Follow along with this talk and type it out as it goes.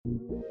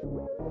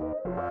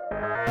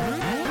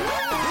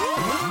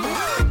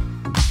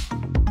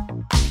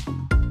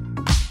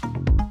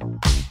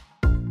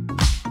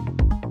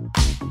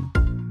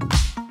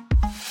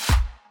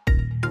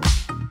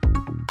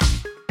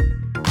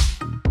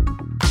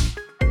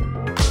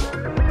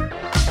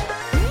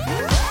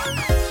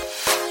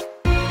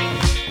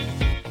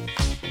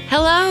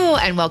Hello,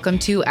 and welcome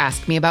to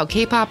Ask Me About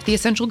K-Pop, the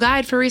essential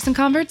guide for recent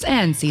converts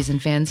and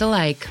seasoned fans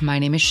alike. My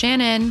name is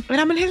Shannon.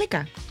 And I'm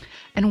Angelica.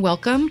 And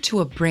welcome to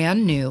a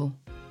brand new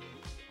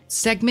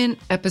segment,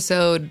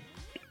 episode,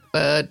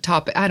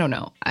 topic. I don't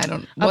know.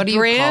 What do you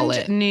call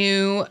it? A brand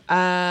new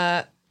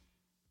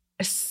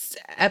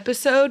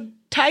episode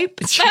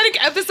type?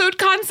 Static episode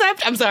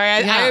concept? I'm sorry.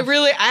 I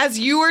really, as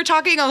you were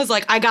talking, I was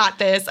like, I got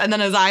this. And then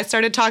as I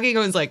started talking,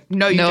 I was like,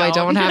 no, you don't. No, I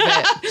don't have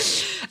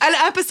it. An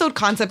episode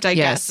concept, I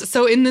guess.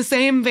 So in the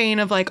same vein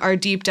of like our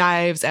deep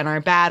dives and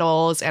our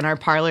battles and our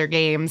parlor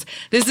games,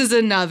 this is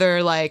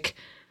another like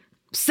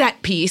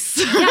set piece.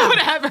 Yeah.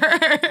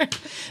 Whatever.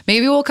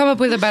 Maybe we'll come up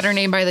with a better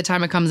name by the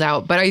time it comes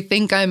out, but I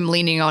think I'm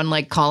leaning on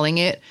like calling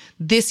it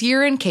This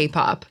Year in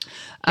K-Pop.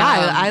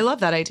 Yeah, I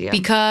love that idea.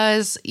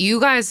 Because you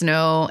guys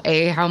know,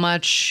 how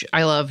much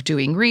I love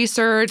doing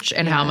research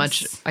and how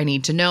much I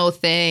need to know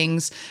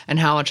things and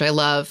how much I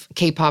love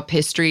K-pop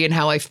history and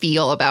how I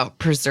feel about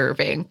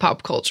preserving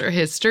pop culture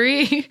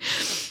history.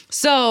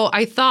 So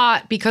I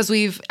thought, because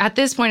at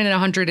this point in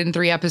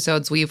 103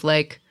 episodes, we've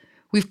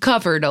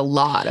covered a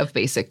lot of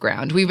basic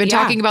ground. We've been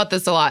talking about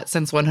this a lot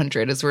since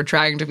 100 as we're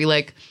trying to be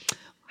like,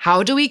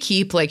 how do we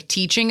keep like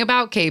teaching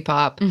about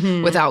K-pop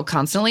without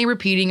constantly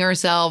repeating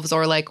ourselves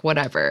or like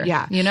whatever?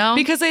 Yeah. You know?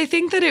 Because I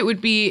think that it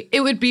would be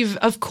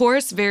of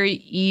course very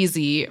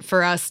easy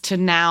for us to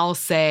now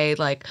say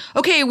like,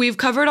 okay, we've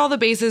covered all the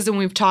bases and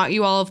we've taught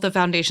you all of the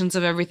foundations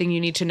of everything you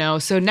need to know.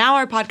 So now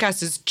our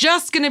podcast is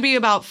just going to be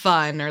about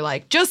fun or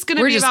like just going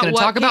to be about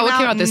what came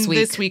out this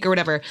week or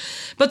whatever.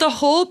 But the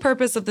whole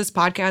purpose of this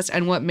podcast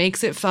and what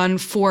makes it fun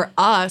for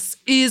us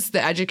is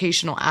the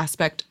educational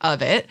aspect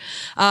of it.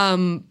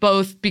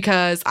 Both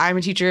because I'm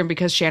a teacher and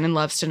because Shannon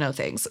loves to know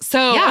things.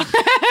 So,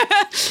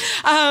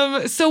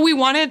 so we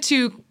wanted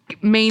to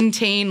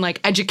maintain like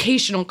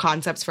educational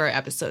concepts for our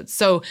episodes.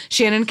 So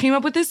Shannon came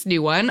up with this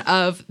new one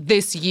of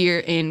This Year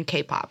in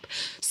K-Pop.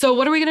 So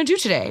what are we going to do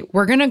today?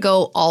 We're going to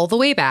go all the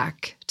way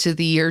back to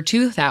the year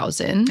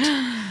 2000. Some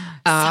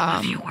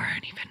of you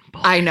weren't even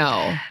born. I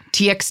know.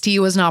 TXT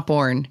was not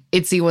born.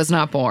 ITZY was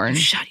not born.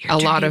 Shut your A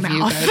lot of mouth. you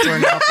guys were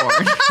not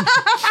born.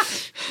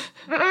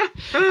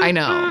 I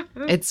know.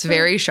 It's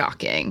very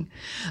shocking.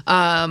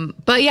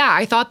 But yeah,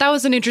 I thought that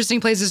was an interesting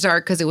place to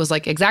start because it was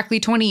like exactly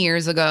 20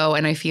 years ago.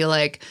 And I feel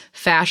like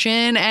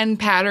fashion and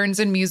patterns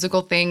and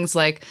musical things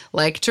like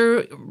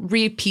to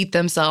repeat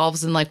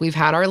themselves. And like we've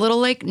had our little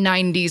like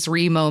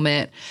 90s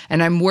moment.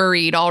 And I'm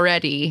worried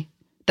already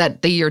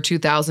that the year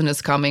 2000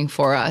 is coming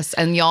for us.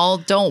 And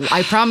y'all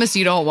I promise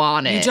you don't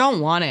want it. You don't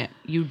want it.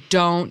 You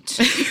don't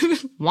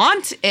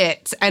want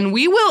it. And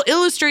we will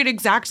illustrate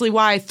exactly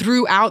why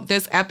throughout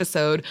this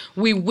episode.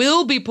 We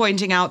will be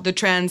pointing out the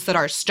trends that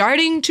are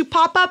starting to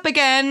pop up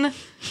again.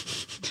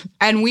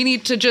 And we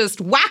need to just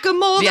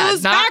whack-a-mole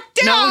those back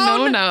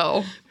down.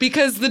 No.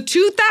 Because the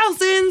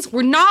 2000s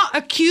were not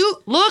a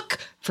cute look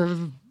for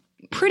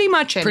pretty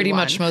much anyone. Pretty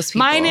much most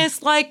people.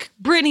 Minus like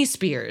Britney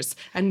Spears.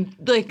 And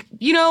like,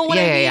 you know what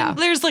I mean? Yeah.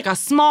 There's like a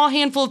small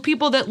handful of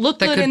people that look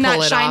good in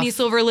that shiny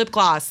silver lip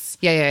gloss.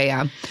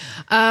 Yeah.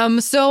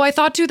 So I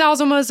thought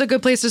 2000 was a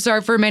good place to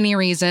start for many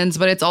reasons,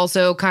 but it's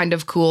also kind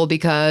of cool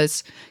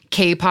because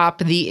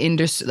K-pop,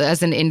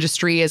 as an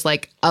industry, is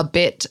like a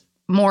bit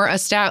more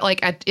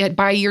established. Like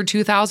by year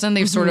 2000,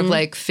 they've sort of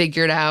like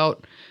figured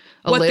out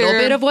a little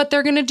bit of what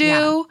they're going to do.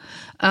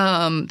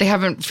 Yeah. They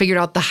haven't figured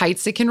out the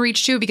heights it can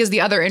reach to, because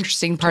the other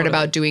interesting part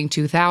about doing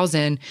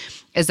 2000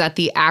 is that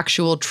the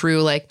actual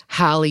true like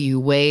Hallyu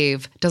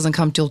wave doesn't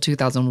come till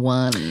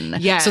 2001.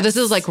 Yes. So this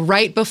is like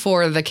right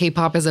before the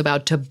K-pop is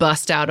about to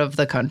bust out of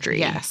the country.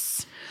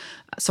 Yes.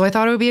 So I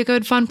thought it would be a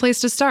good, fun place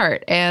to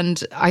start.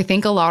 And I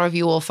think a lot of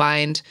you will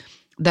find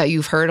that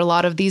you've heard a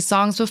lot of these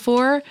songs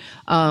before.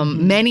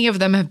 Many of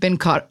them have been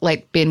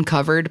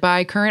covered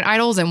by current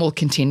idols and will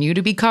continue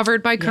to be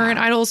covered by current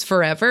idols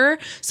forever.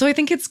 So I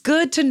think it's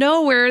good to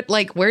know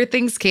where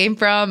things came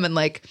from and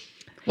like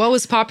what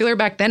was popular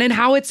back then and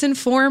how it's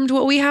informed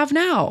what we have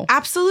now.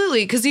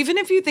 Absolutely. Because even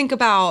if you think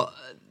about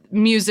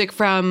music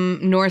from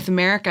North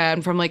America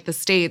and from like the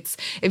States,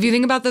 if you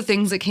think about the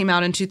things that came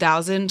out in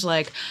 2000,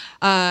 like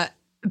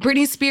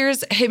Britney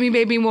Spears' Hit Me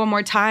Baby One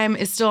More Time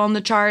is still on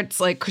the charts.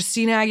 Like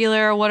Christina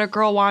Aguilera, What a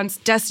Girl Wants,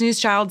 Destiny's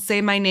Child,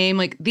 Say My Name.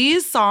 Like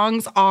these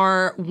songs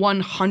are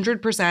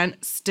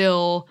 100%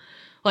 still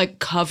like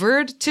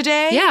covered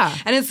today. Yeah.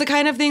 And it's the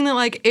kind of thing that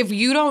like if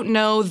you don't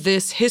know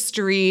this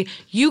history,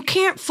 you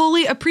can't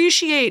fully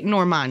appreciate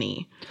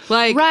Normani.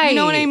 Like, you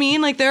know what I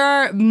mean? Like there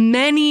are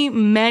many,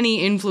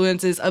 many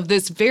influences of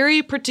this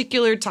very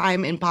particular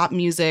time in pop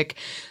music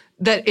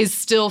that is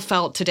still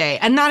felt today.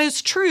 And that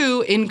is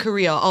true in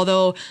Korea,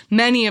 although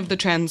many of the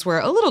trends were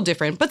a little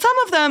different. But some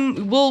of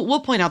them,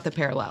 we'll point out the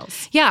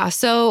parallels. Yeah,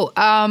 so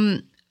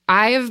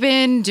I have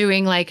been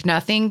doing like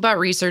nothing but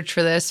research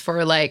for this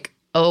for like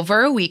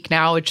over a week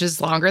now, which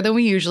is longer than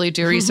we usually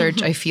do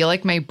research. I feel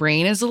like my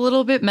brain is a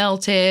little bit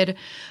melted.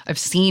 I've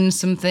seen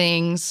some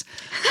things.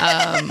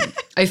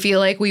 I feel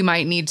like we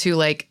might need to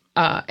like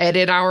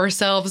edit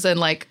ourselves and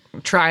like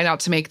try not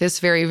to make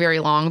this very, very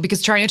long,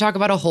 because trying to talk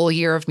about a whole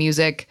year of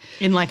music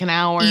in like an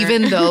hour,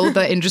 even though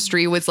the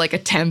industry was like a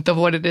tenth of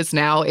what it is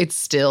now, it's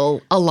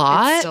still a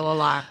lot. It's still a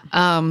lot.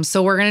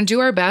 So we're going to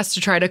do our best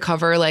to try to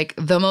cover like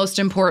the most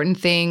important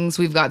things.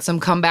 We've got some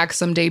comebacks,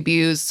 some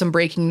debuts, some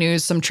breaking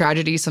news, some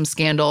tragedy, some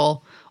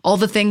scandal, all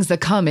the things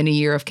that come in a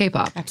year of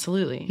K-pop.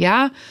 Absolutely.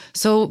 Yeah.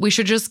 So we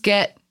should just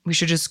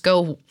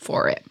go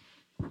for it.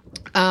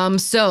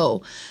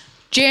 So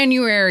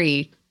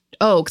January.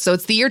 Oh, so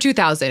it's the year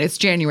 2000. It's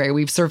January.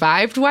 We've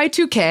survived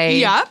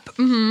Y2K. Yep.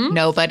 Mm-hmm.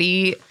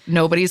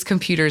 Nobody's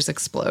computers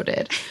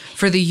exploded.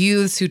 For the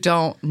youths who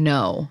don't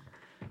know,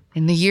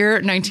 in the year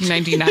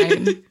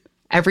 1999,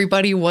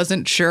 everybody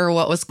wasn't sure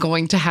what was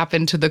going to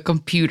happen to the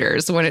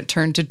computers when it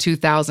turned to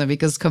 2000,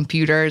 because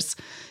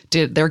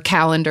their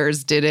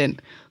calendars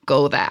didn't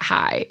go that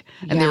high,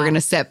 and they were going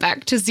to set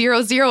back to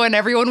 00, and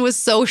everyone was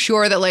so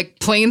sure that like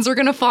planes were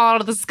going to fall out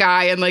of the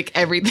sky and like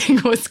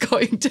everything was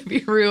going to be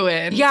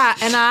ruined. Yeah,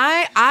 and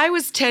I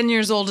was 10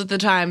 years old at the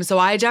time, so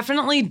I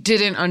definitely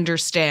didn't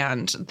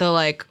understand the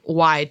like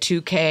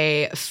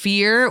Y2K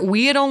fear.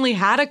 We had only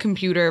had a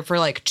computer for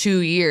like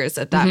 2 years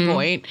at that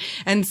point.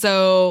 And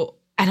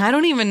I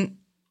don't even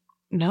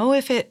know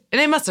if it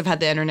must have had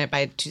the internet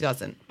by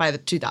the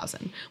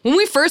 2000. When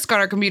we first got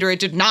our computer, it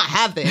did not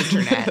have the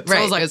internet. So Right,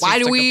 I was like, why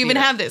do we even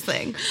have this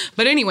thing?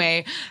 But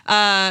anyway,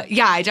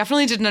 I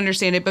definitely didn't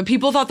understand it, but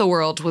people thought the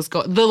world was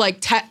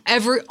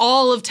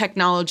all of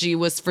technology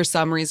was for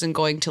some reason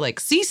going to like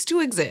cease to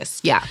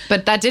exist. Yeah,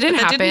 but that didn't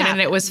happen, and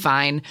it was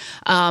fine.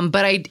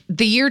 But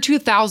the year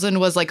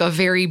 2000 was like a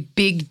very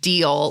big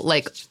deal,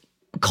 like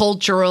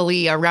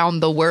culturally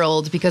around the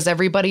world, because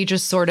everybody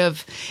just sort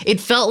of, it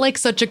felt like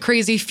such a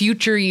crazy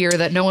future year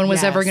that no one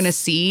was ever going to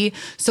see.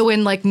 So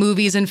in like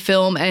movies and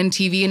film and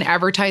TV and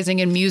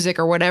advertising and music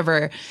or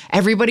whatever,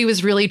 everybody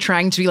was really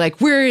trying to be like,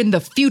 we're in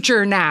the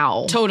future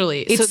now.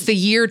 Totally. It's the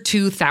year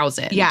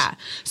 2000. Yeah.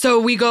 So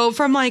we go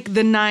from like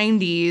the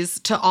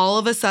 90s to all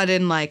of a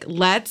sudden like,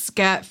 let's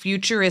get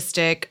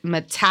futuristic,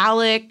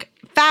 metallic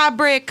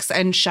fabrics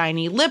and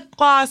shiny lip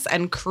gloss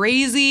and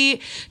crazy,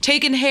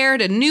 taking hair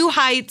to new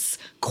heights,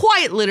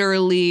 quite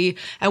literally.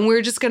 And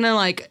we're just going to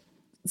like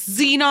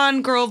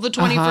Xenon girl of the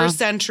 21st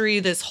century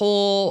this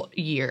whole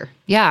year.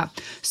 Yeah.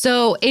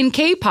 So in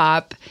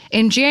K-pop,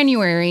 in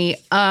January,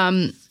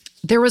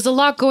 there was a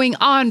lot going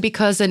on,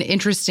 because an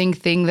interesting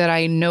thing that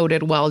I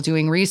noted while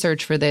doing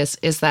research for this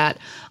is that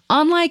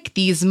unlike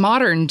these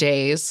modern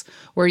days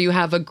where you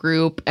have a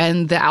group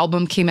and the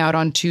album came out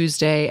on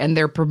Tuesday and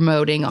they're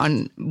promoting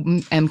on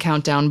M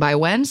Countdown by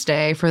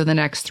Wednesday for the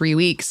next 3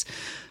 weeks,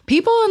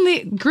 people in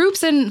the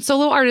groups and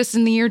solo artists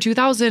in the year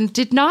 2000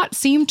 did not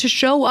seem to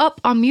show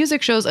up on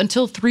music shows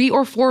until 3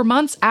 or 4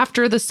 months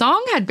after the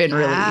song had been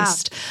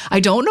released. I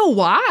don't know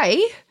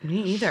why.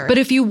 Me either. But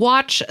if you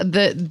watch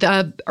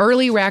the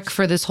early rec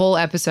for this whole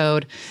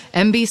episode,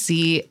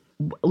 MBC,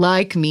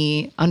 like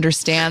me,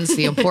 understands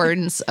the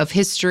importance of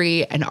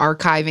history and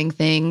archiving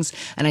things,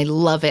 and I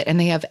love it. And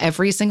they have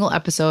every single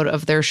episode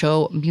of their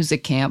show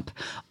Music Camp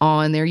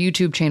on their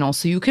YouTube channel,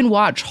 so you can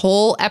watch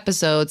whole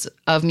episodes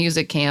of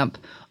Music Camp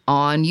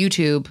on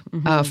YouTube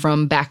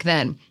from back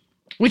then.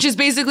 Which is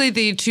basically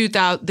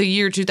the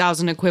year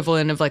 2000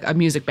 equivalent of like a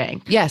music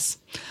bank. Yes.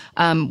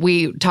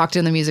 We talked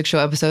in the music show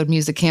episode,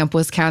 Music Camp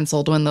was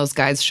canceled when those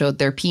guys showed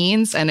their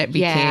peens, and it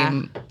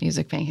became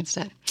Music Bank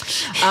instead.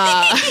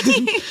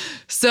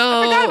 So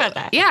I forgot about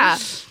that. Yeah.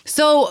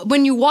 So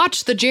when you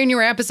watch the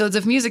January episodes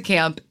of Music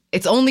Camp,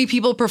 it's only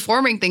people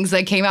performing things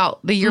that came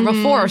out the year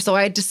before. So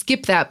I had to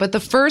skip that. But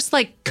the first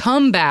like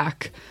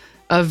comeback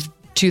of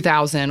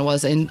 2000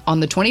 was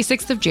on the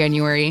 26th of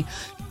January.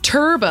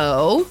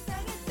 Turbo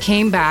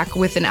came back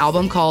with an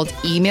album called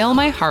Email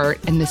My Heart,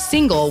 and the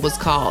single was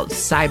called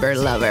Cyber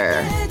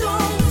Lover.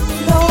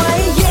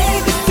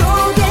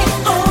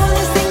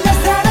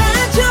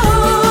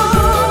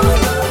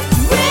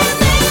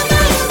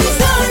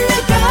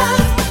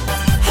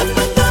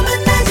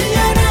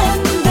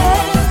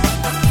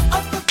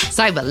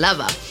 Cyber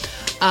Lover.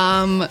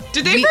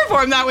 Did they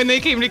perform that when they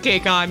came to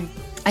KCON?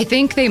 I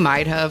think they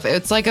might have.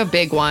 It's like a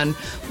big one.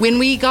 When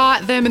we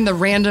got them in the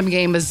random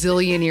game a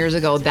zillion years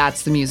ago,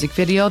 that's the music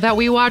video that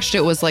we watched.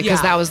 It was like,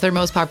 because that was their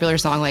most popular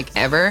song like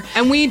ever.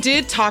 And we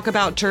did talk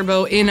about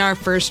Turbo in our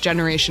first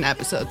generation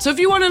episode. So if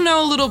you want to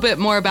know a little bit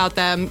more about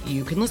them,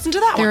 you can listen to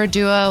that They're one. a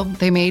duo.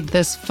 They made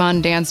this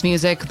fun dance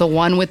music. The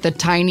one with the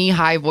tiny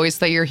high voice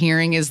that you're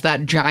hearing is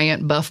that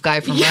giant buff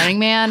guy from Running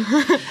Man.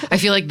 I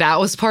feel like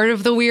that was part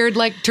of the weird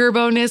like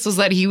Turbo-ness, was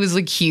that he was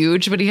like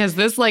huge, but he has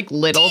this like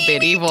little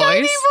bitty voice.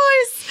 Tiny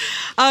voice.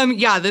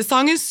 Yeah, this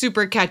song is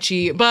super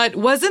catchy, but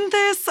wasn't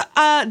this,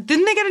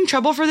 didn't they get in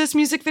trouble for this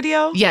music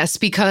video? Yes,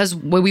 because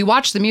when we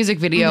watch the music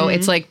video,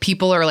 it's like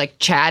people are like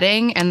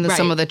chatting and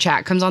some Right. of the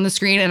chat comes on the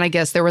screen. And I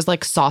guess there was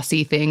like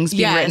saucy things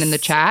being written in the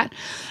chat.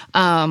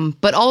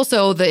 But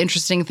also the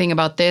interesting thing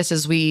about this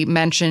is we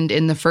mentioned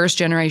in the First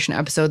Generation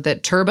episode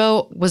that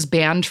Turbo was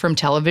banned from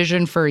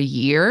television for a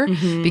year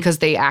because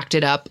they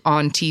acted up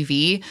on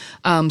TV.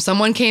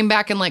 Someone came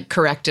back and like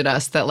corrected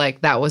us that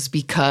like that was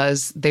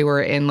because they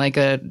were in like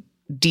a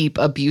deep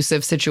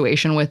abusive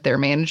situation with their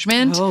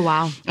management. Oh,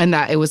 wow. And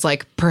that it was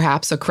like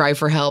perhaps a cry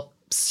for help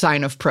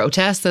sign of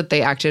protest that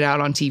they acted out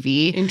on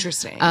TV.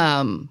 Interesting.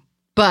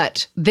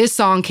 But this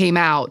song came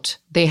out.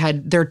 They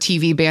had their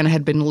TV ban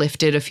had been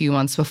lifted a few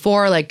months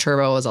before. Like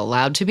Turbo was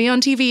allowed to be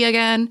on TV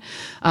again.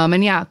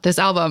 And yeah, this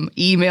album,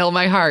 Email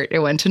My Heart, it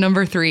went to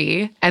number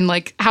 3. And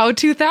like how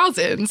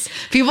 2000s,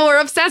 people were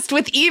obsessed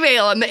with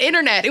email and the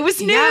internet. It was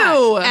new.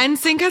 Yeah.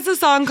 NSYNC has a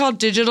song called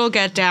Digital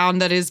Get Down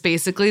that is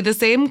basically the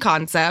same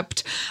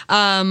concept.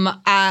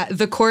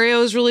 The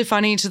choreo is really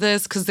funny to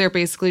this because they're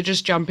basically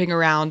just jumping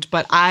around.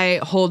 But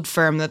I hold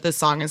firm that this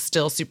song is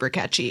still super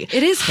catchy.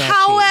 It is catchy.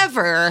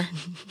 However,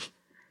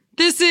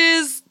 this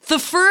is the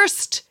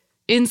first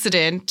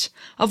incident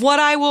of what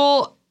I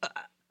will,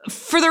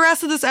 for the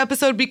rest of this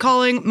episode, be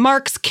calling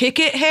Mark's Kick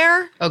It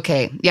hair.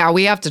 Okay. Yeah,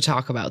 we have to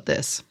talk about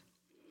this.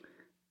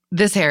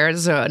 This hair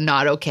is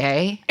not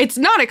okay. It's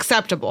not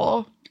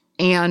acceptable.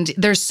 And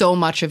there's so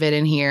much of it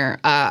in here.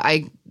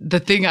 The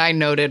thing I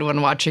noted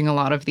when watching a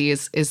lot of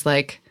these is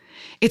like,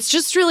 it's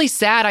just really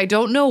sad. I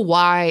don't know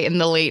why in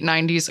the late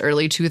 90s,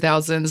 early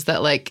 2000s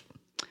that like,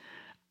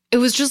 it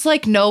was just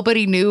like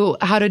nobody knew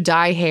how to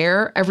dye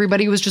hair.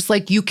 Everybody was just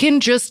like, you can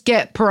just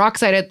get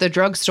peroxide at the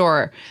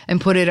drugstore and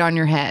put it on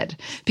your head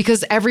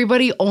because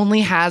everybody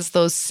only has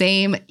those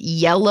same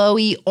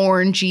yellowy,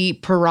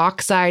 orangey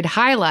peroxide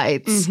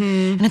highlights.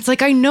 And it's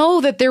like, I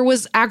know that there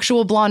was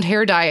actual blonde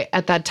hair dye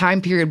at that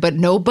time period, but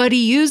nobody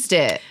used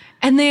it.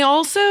 And they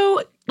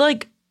also,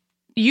 like,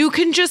 you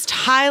can just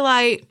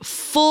highlight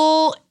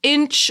full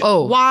inch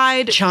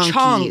wide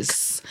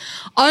chunks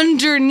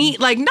underneath.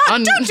 Like,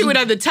 don't do it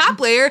on the top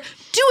layer.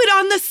 Do it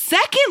on the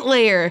second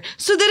layer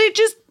so that it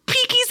just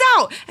peekies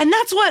out. And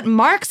that's what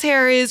Mark's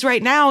hair is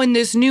right now in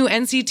this new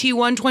NCT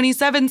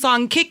 127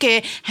 song, Kick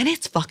It. And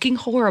it's fucking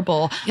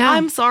horrible. Yeah.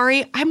 I'm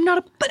sorry. I'm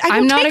not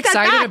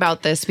excited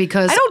about this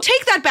because I don't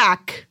take that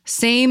back.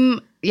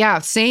 Same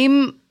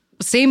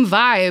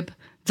vibe.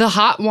 The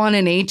Hot One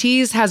in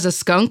ATEEZ has a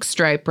skunk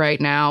stripe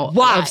right now.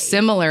 Why? Of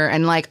similar.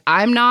 And like,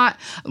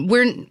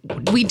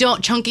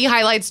 chunky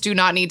highlights do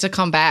not need to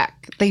come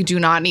back. They do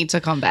not need to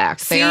come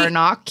back. They are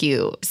not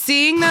cute.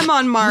 Seeing them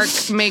on Mark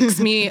makes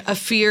me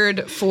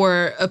afeared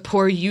for a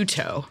poor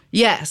Yuto.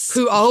 Yes.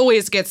 Who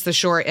always gets the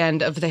short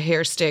end of the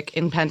hair stick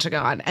in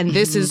Pentagon. And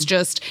this is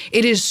just,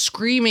 it is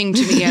screaming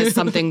to me as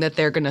something that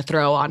they're going to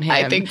throw on him.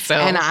 I think so.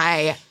 And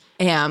I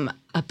am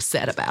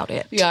upset about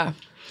it. Yeah.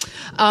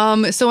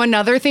 So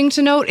another thing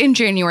to note in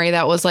January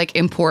that was like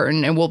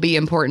important and will be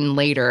important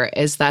later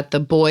is that the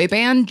boy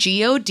band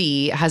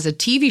G.O.D. has a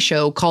TV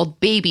show called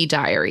Baby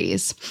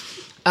Diaries.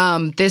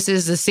 This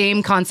is the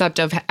same concept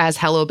as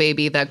Hello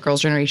Baby that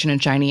Girls' Generation and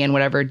SHINee and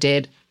whatever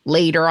did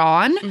later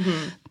on.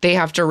 They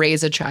have to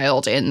raise a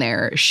child in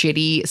their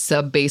shitty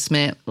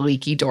sub-basement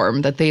leaky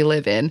dorm that they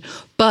live in.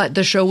 But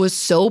the show was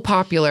so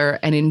popular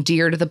and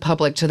endeared the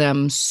public to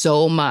them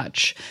so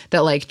much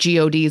that like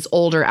G.O.D.'s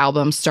older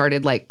albums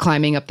started like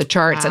climbing up the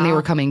charts and they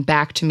were coming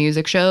back to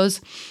music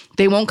shows.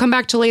 They won't come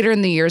back till later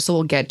in the year, so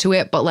we'll get to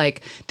it. But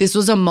like this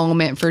was a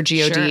moment for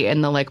G.O.D.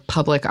 in the like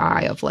public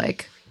eye of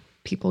like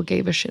people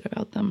gave a shit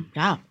about them.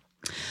 Yeah.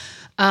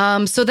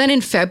 So then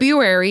in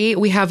February,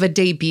 we have a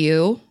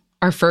debut.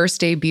 Our first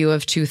debut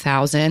of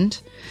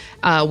 2000.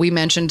 We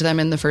mentioned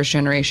them in the First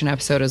Generation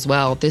episode as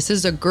well. This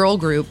is a girl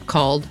group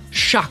called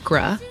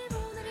Chakra,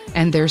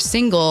 and their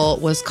single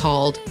was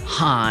called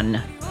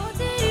Han.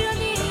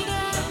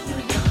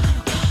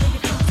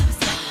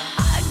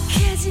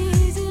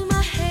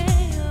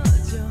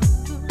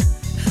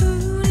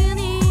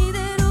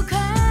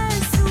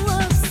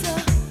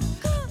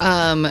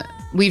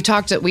 We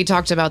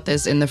talked about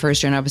this in the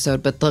First Gen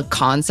episode, but the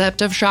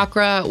concept of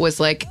Chakra was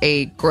like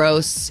a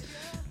gross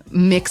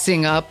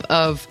mixing up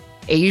of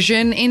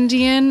Asian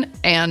Indian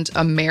and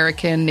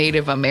American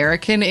Native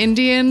American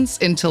Indians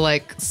into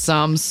like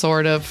some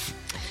sort of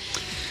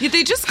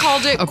they just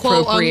called it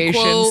appropriation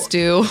quote unquote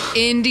stew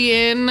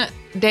Indian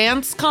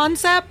dance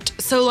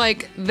concept. So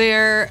like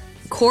their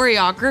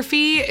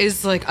choreography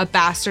is like a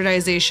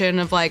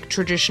bastardization of like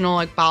traditional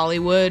like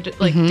Bollywood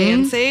like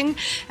dancing,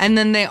 and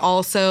then they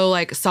also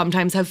like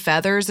sometimes have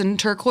feathers and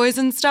turquoise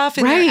and stuff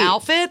in their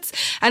outfits,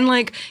 and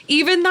like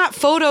even that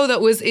photo that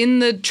was in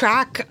the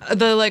track,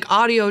 the like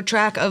audio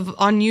track of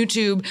on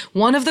YouTube,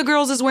 one of the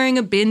girls is wearing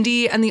a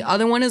bindi and the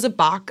other one is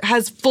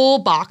has full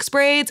box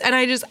braids, and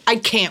I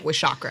can't with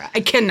Chakra. I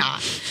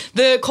cannot.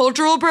 The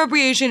cultural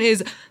appropriation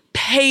is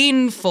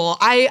painful.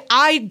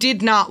 I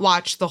did not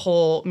watch the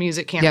whole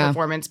music camp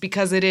performance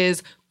because it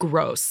is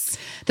gross.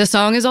 The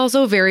song is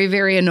also very,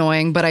 very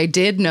annoying, but I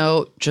did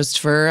note, just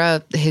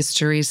for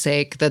history's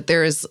sake, that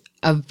there is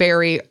a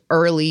very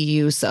early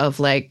use of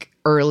like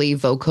early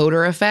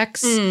vocoder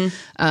effects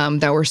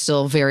that were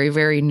still very,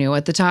 very new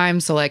at the time.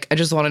 So like, I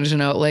just wanted to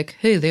know, like,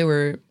 hey, they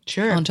were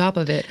on top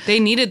of it. They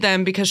needed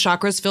them because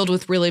Chakra's filled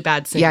with really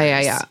bad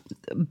singers. Yeah.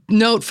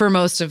 Note for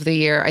most of the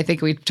year, I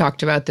think we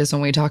talked about this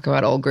when we talk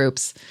about old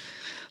groups.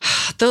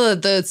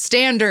 The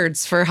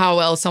standards for how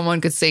well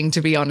someone could sing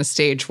to be on a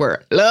stage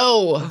were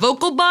low.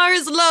 Vocal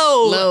bars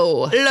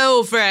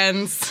low,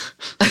 friends.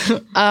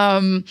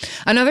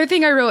 Another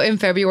thing I wrote in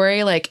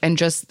February, like, and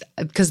just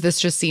because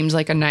this just seems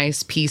like a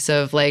nice piece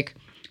of like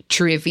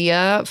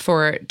trivia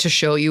to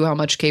show you how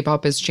much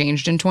K-pop has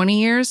changed in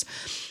 20 years.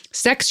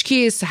 Sex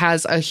Kiss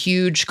has a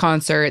huge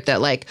concert that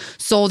like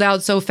sold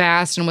out so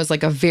fast and was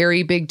like a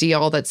very big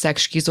deal that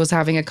Sex Kiss was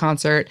having a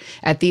concert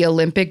at the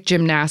Olympic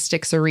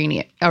Gymnastics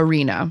Arena.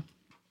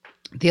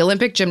 The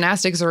Olympic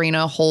Gymnastics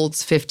Arena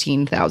holds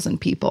 15,000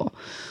 people.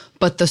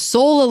 But the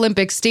Seoul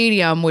Olympic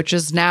Stadium, which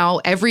is now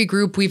every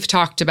group we've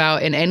talked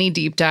about in any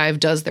deep dive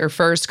does their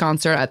first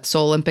concert at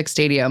Seoul Olympic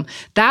Stadium,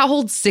 that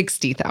holds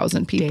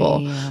 60,000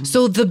 people. Damn.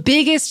 So the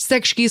biggest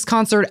Sex Kiss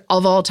concert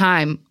of all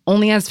time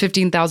only has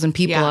 15,000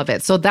 people of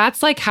it. So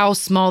that's like how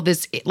small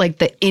this, like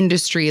the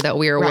industry that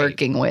we are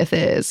working with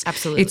is.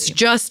 Absolutely. It's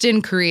just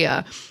in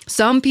Korea.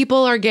 Some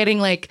people are getting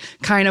like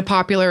kind of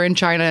popular in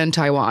China and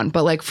Taiwan,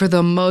 but like for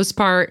the most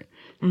part,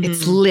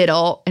 it's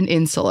little and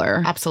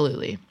insular.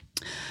 Absolutely.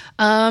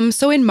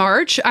 So in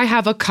March, I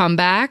have a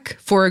comeback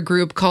for a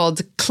group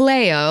called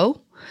Cleo.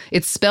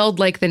 It's spelled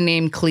like the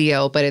name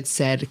Cleo, but it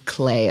said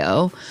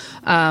Cleo.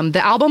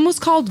 The album was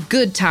called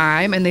Good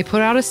Time, and they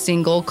put out a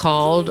single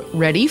called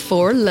Ready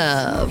for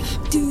Love.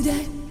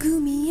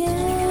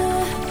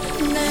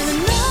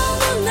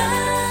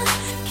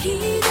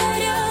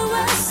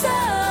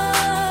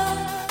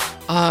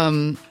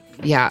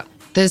 Yeah.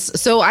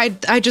 So I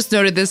just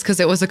noted this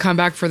because it was a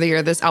comeback for the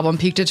year. This album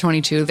peaked at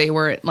 22. They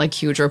weren't like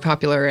huge or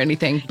popular or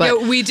anything.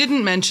 But we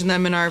didn't mention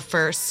them in our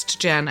first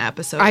Gen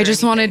episode. I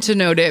just wanted to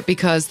note it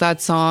because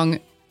that song,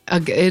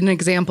 an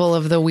example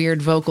of the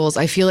weird vocals.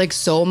 I feel like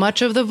so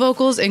much of the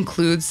vocals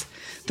includes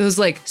those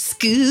like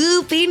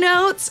scoopy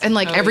notes, and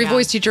like every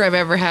voice teacher I've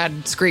ever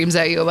had screams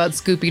at you about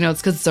scoopy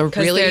notes because they're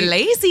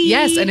lazy.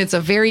 Yes, and it's a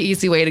very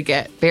easy way to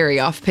get very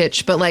off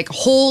pitch. But like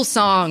whole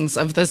songs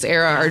of this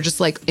era are just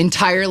like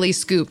entirely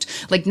scooped.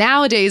 Like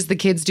nowadays, the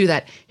kids do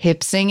that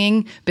hip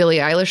singing Billie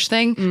Eilish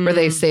thing where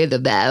they say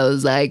that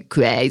was like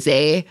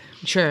crazy.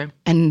 Sure.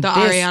 And the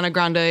Ariana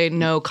Grande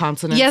no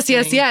consonants.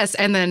 Yes.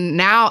 And then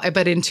now,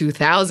 but in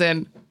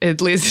 2000. At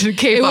least in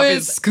K-pop,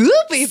 is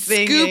Scoopy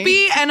singing.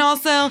 Scoopy, and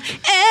also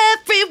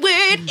every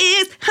word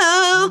is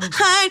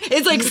hard.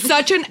 It's like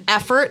such an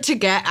effort to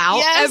get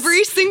out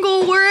every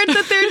single word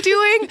that they're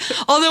doing.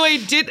 Although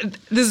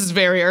this is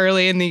very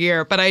early in the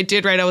year, but I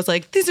did write, I was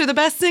like, these are the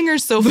best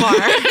singers so far.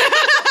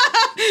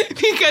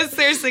 Because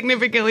they're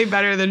significantly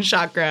better than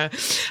Chakra.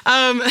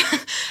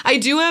 I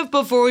do have,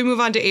 before we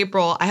move on to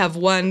April, I have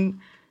one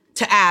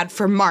to add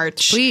for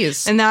March.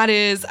 Please. And that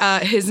is,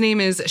 his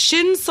name is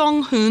Shin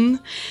Song-hoon,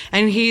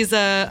 and he's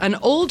an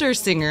older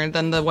singer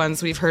than the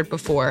ones we've heard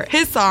before.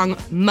 His song,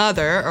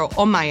 Mother, or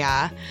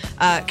Omaya,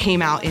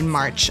 came out in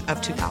March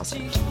of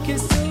 2000.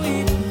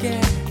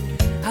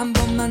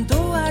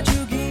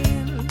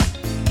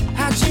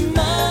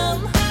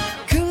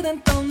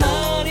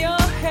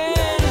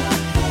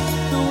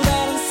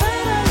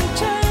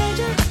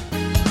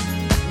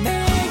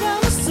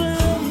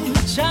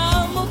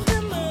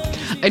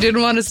 I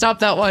didn't want to stop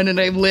that one, and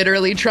I'm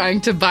literally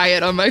trying to buy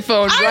it on my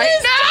phone right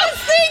now. I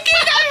was thinking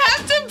I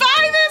have to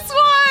buy this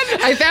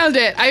one. I found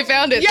it.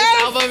 Yes!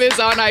 This album is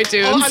on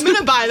iTunes. Oh, I'm going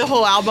to buy the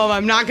whole album.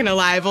 I'm not going to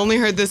lie. I've only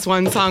heard this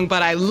one song,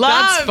 but I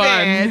love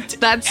it.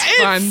 That's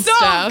fun It's so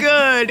stuff.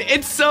 good.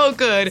 It's so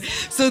good.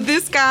 So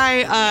this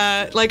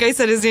guy, like I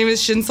said, his name is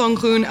Shin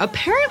Song-hoon.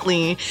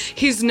 Apparently,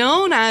 he's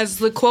known as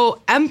the,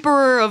 quote,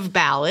 Emperor of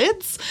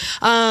Ballads.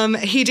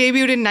 He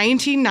debuted in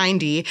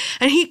 1990,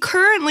 and he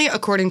currently,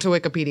 according to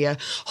Wikipedia,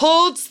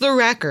 holds the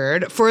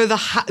record for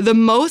the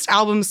most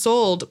albums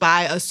sold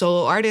by a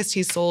solo artist.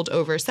 He's sold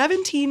over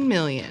 17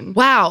 million.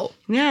 Wow.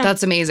 Yeah.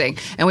 That's amazing.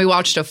 And we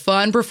watched a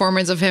fun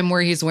performance of him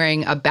where he's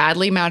wearing a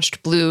badly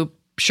matched blue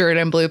shirt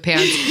and blue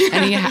pants,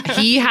 and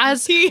he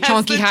has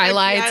chunky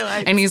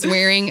highlights, and he's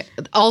wearing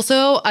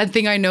also a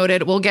thing I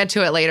noted, we'll get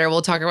to it later,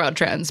 we'll talk about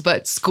trends,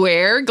 but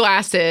square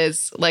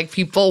glasses, like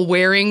people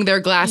wearing their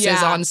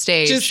glasses on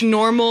stage. Just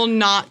normal,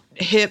 not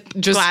hip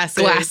just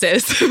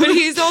glasses. But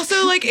he's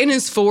also like in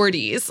his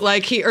 40s,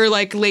 or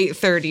late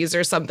 30s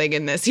or something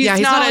in this. He's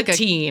not like a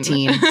teen.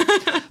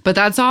 But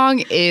that song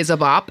is a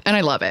bop, and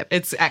I love it.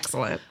 It's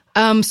excellent.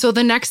 So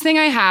the next thing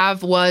I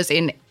have was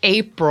in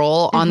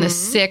April on the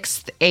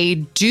 6th, a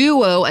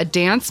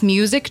dance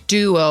music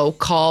duo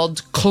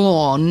called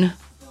Klon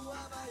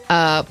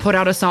put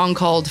out a song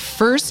called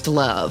First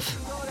Love.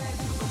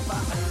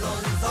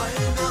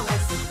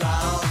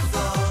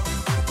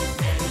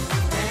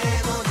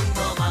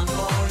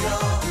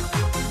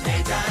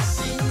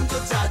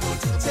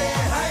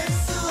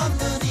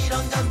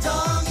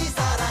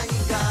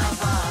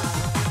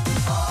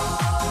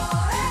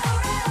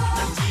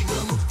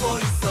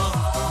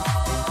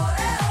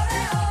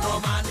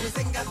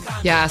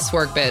 Yes,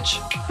 work, bitch.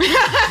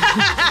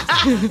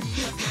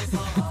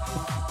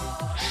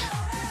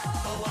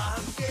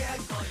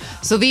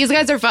 So these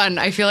guys are fun.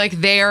 I feel like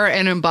they're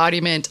an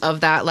embodiment of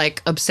that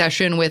like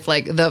obsession with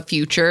like the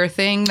future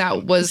thing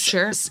that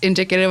was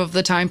indicative of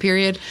the time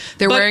period.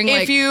 They're wearing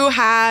if like you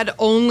had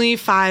only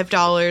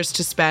 $5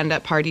 to spend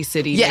at Party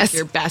City, yes, make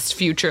your best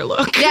future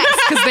look. Yes,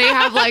 because they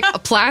have like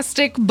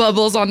plastic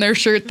bubbles on their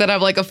shirt that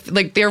have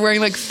like they're wearing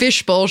like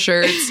fishbowl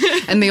shirts,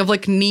 and they have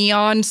like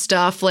neon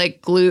stuff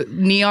like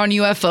neon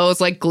UFOs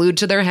like glued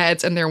to their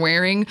heads, and they're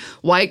wearing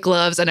white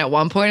gloves. And at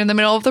one point in the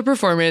middle of the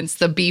performance,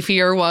 the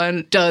beefier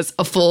one does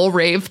a full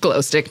rave glow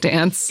stick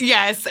dance.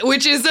 Yes,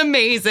 which is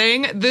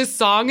amazing. This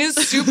song is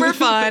super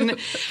fun.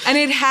 And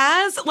it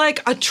has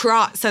like a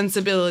trot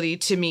sensibility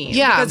to me.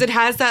 Yeah. Because it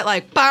has that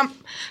like bump,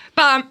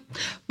 bump,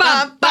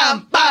 bump,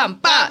 bump,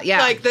 bump, bump.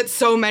 Yeah. Like that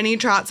so many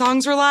trot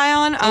songs rely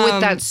on.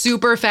 With that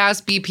super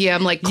fast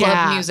BPM, like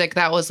club music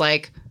that was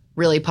like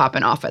really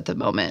popping off at the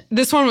moment.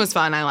 This one was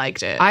fun. I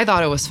liked it. I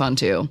thought it was fun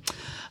too.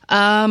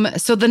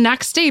 So the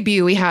next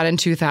debut we had in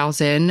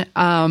 2000,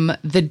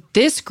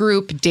 this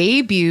group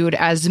debuted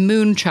as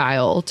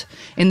Moonchild.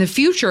 In the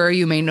future,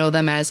 you may know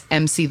them as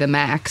MC The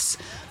Max,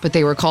 but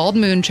they were called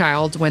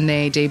Moonchild when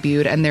they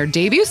debuted, and their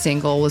debut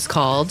single was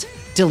called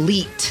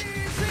Delete.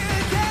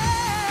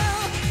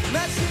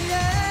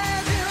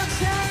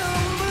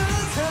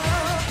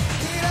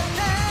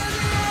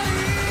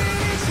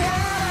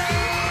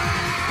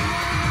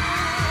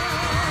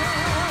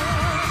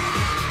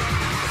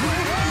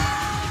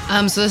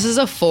 So this is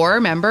a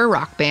 4-member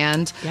rock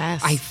band.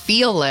 Yes. I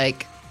feel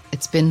like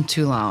it's been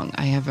too long.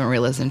 I haven't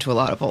re-listened to a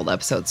lot of old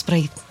episodes, but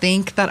I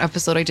think that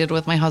episode I did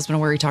with my husband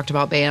where we talked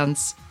about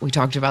bands, we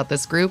talked about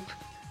this group.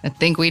 I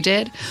think we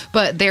did.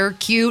 But they're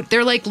cute.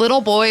 They're like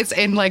little boys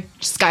in like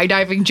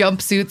skydiving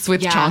jumpsuits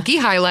with chonky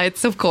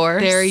highlights, of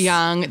course. They're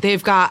young.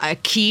 They've got a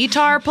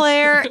guitar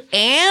player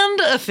and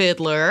a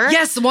fiddler.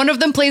 Yes, one of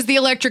them plays the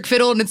electric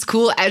fiddle and it's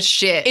cool as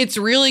shit. It's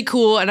really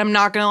cool. And I'm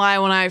not going to lie,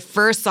 when I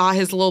first saw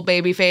his little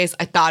baby face,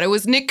 I thought it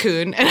was Nick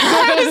Kuhn. And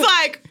I was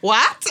like,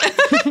 what?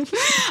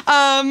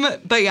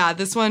 But yeah,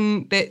 this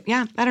one,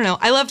 I don't know.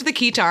 I loved the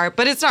guitar,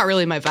 but it's not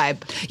really my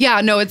vibe.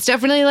 Yeah, no, it's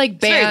definitely like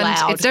band. Very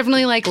loud. It's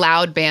definitely like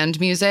loud band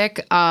music.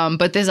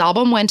 But this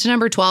album went to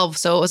number 12,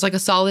 so it was like a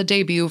solid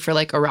debut for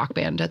like a rock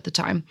band at the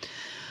time.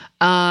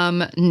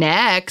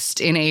 Next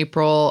in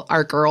April,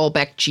 our girl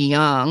Baek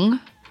Ji-young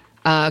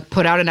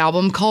put out an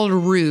album called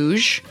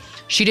Rouge.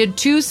 She did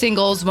 2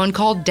 singles, one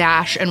called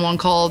Dash and one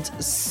called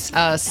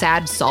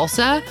Sad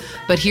Salsa.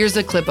 But here's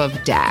a clip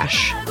of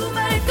Dash.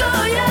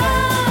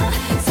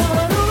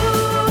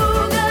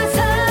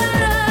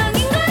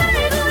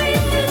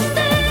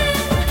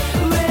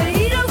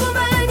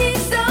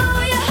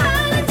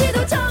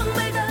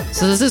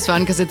 So this is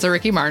fun because it's a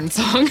Ricky Martin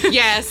song.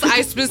 Yes,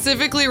 I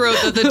specifically wrote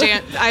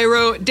that I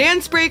wrote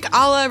dance break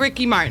a la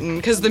Ricky Martin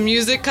because the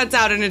music cuts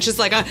out and it's just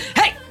like a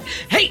hey,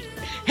 hey,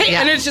 hey,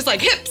 and it's just like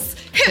hips,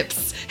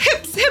 hips,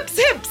 hips, hips,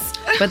 hips.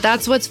 But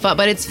that's what's fun.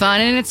 But it's fun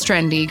and it's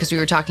trendy because we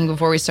were talking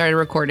before we started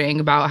recording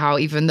about how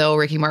even though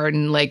Ricky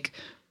Martin, like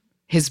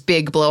his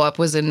big blow up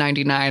was in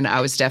 99,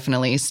 I was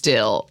definitely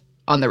still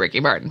on the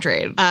Ricky Martin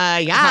train.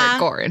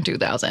 Hardcore in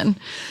 2000.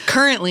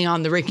 Currently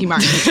on the Ricky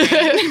Martin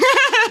train.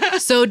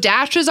 So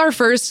Dash is our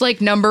first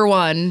like number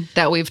 1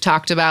 that we've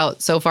talked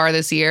about so far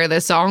this year. The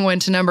song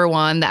went to number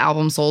 1. The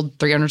album sold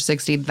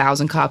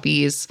 360,000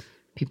 copies.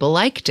 People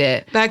liked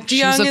it. Baek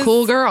Ji-young She was a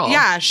cool girl.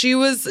 Yeah,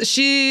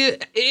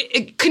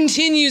 it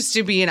continues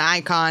to be an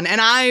icon.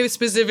 And I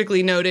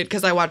specifically noted,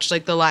 because I watched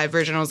like the live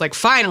version, I was like,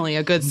 finally,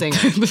 a good singer.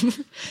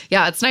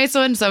 Yeah, it's nice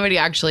when somebody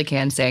actually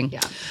can sing. Yeah.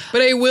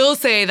 But I will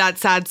say that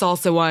Sad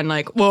Salsa one,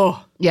 like, whoa.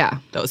 Yeah.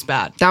 That was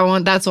bad. That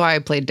one, that's why I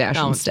played Dash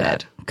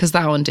instead. Because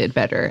that one did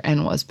better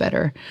and was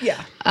better.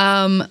 Yeah.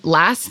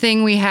 Last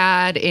thing we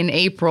had in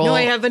April. No,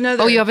 I have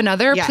another. Oh, you have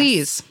another? Yes.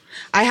 Please.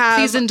 I have.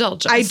 Please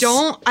indulge us.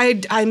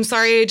 I'm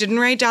sorry, I didn't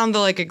write down the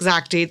like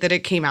exact date that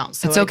it came out.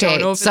 So it's okay. I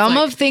don't know if Some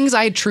it's, of things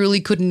I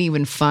truly couldn't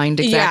even find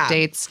exact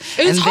dates.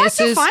 It's hard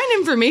to find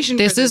information.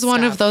 This is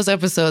one stuff. of those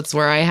episodes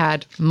where I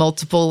had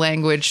multiple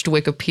languaged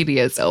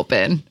Wikipedias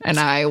open and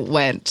I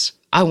went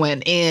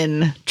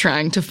in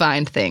trying to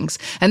find things.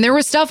 And there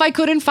was stuff I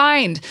couldn't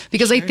find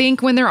because I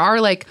think when there are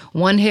like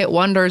one-hit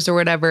wonders or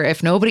whatever,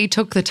 if nobody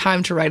took the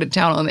time to write it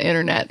down on the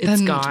internet,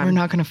 then gone. We're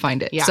not going to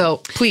find it. Yeah. So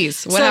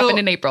please, what happened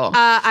in April?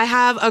 I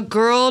have a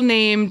girl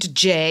named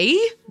J.AE.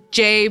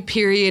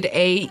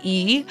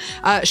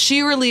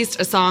 She released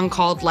a song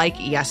called Like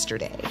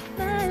Yesterday.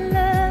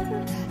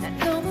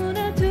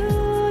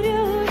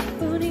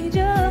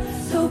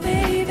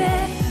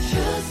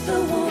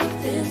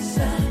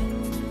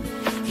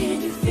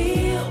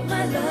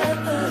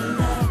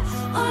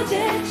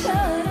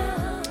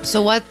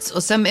 So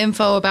what's some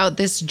info about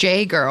this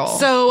J girl?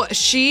 So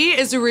she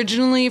is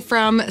originally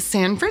from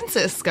San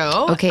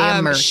Francisco. Okay,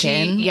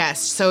 American.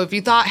 Yes. So if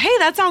you thought, hey,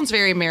 that sounds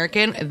very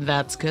American,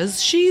 that's because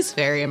she's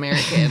very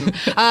American.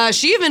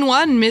 She even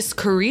won Miss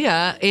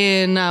Korea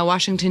in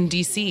Washington,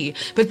 D.C.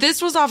 But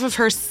this was off of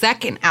her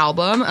second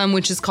album,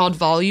 which is called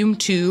Volume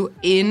 2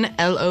 in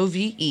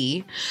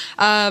LOVE.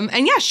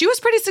 And yeah, she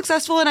was pretty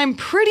successful, and I'm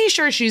pretty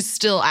sure she's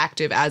still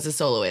active as a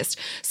soloist.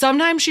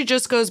 Sometimes she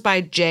just goes by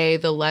J,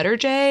 the letter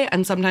J,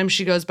 and sometimes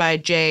she goes by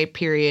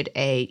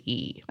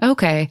J.A.E.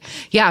 Okay.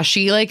 Yeah,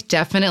 she like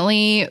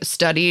definitely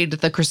studied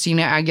the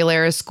Christina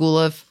Aguilera School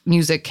of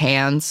Music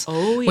hands.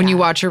 Oh, yeah. When you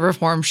watch her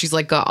perform, she's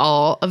like got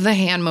all of the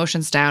hand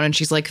motions down, and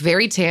she's like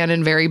very tan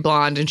and very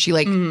blonde, and she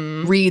like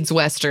reads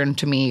Western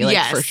to me, like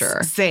Yes, for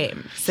sure.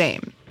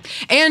 Same.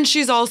 And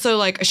she's also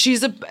like, she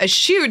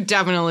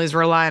definitely is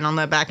relying on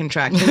that backing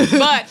track,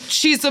 but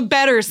she's a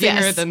better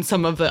singer Yes. than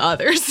some of the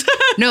others.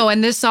 No,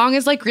 and this song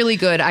is like really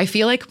good. I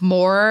feel like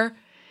more.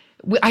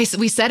 I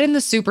said in the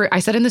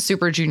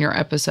Super Junior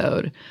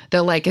episode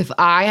that like if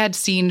I had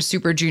seen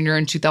Super Junior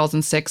in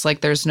 2006, like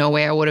there's no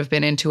way I would have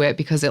been into it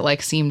because it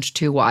like seemed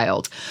too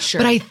wild. Sure.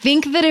 But I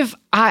think that if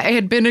I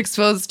had been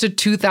exposed to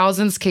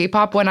 2000s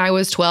K-pop when I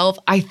was 12,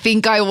 I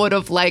think I would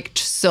have liked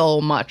so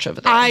much of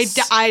this.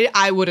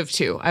 I would have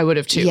too.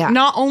 Yeah.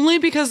 Not only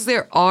because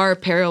there are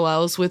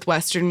parallels with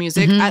Western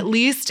music, at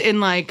least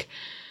in like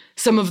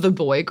some of the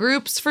boy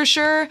groups for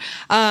sure.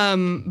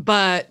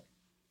 But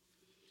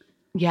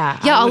yeah,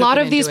 a lot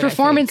of these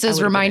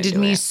performances reminded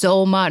me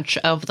so much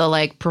of the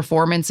like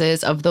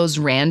performances of those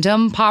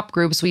random pop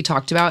groups we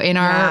talked about in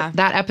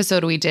that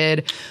episode we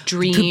did.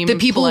 Dream, the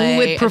people Play, who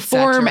would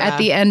perform etc. at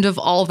the end of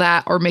all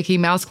that, or Mickey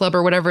Mouse Club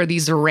or whatever,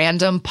 these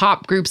random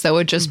pop groups that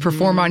would just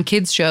perform on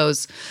kids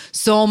shows.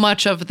 So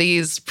much of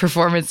these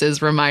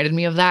performances reminded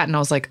me of that, and I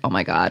was like, oh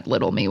my God,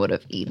 little me would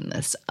have eaten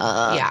this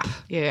up.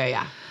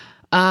 Yeah.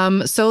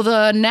 So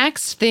the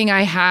next thing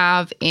I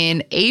have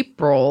in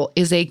April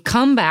is a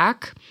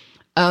comeback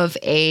of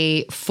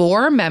a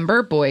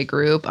 4-member boy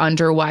group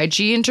under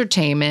YG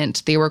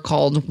Entertainment. They were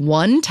called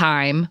One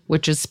Time,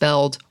 which is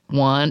spelled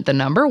the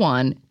number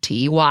 1,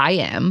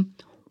 TYM.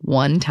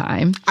 One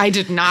Time. I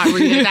did not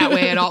read it that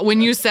way at all. When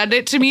you said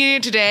it to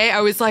me today,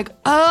 I was like,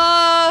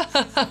 oh.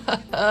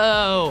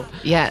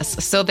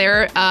 Yes. So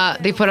they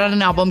put out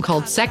an album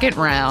called Second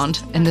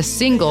Round, and the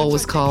single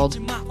was called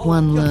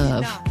One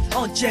Love.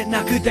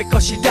 언제나 그대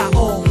것이다.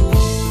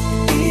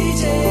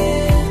 이제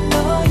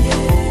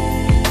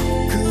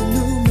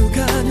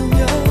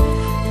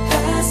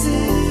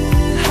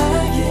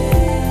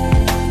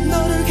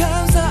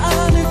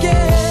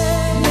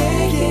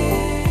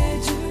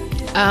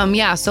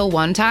so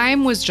One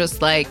Time was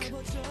just like,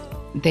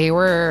 they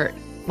were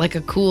like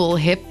a cool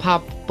hip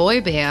hop boy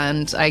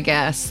band, I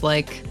guess.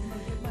 Like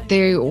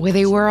they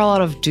wear a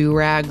lot of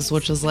do-rags,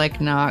 which is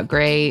like not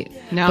great.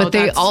 No, but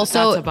they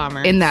also, that's a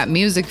bummer. in that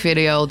music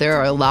video, there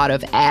are a lot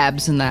of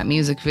abs in that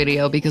music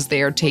video because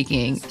they are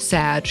taking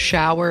sad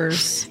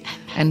showers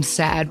and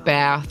sad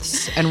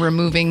baths and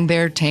removing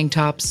their tank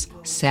tops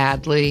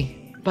sadly.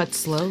 But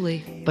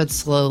slowly.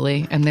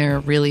 And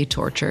they're really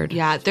tortured.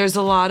 Yeah, there's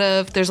a lot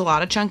of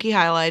chunky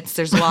highlights.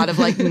 There's a lot of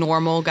like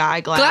normal guy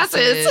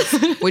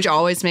glasses, which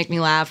always make me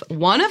laugh.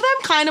 One of them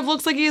kind of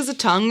looks like he has a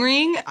tongue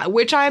ring,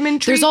 which I'm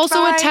intrigued There's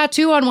also by. a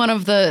tattoo on one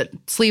of the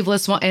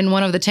sleeveless one and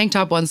one of the tank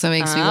top ones that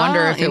makes me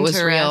wonder if it was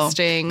real.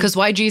 Interesting. Because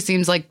YG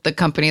seems like the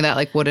company that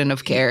like wouldn't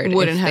have cared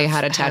if they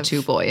had a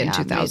tattoo boy in made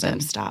 2000. them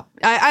stop.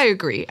 I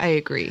agree.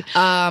 I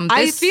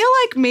feel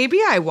like maybe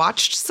I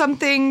watched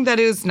something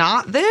that is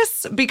not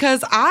this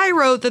because I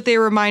wrote that they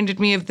reminded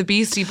me of the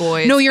Beastie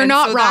Boys. No, you're and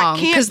not so that wrong.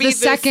 can't Because be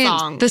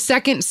the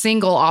second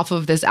single off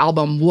of this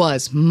album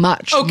was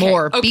much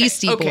more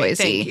Beastie Boysy.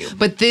 Thank you.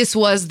 But this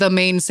was the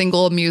main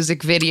single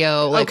music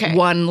video, like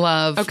One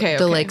Love,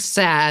 like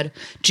sad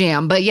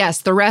jam. But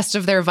yes, the rest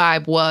of their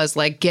vibe was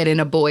like get in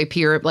a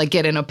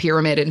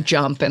pyramid and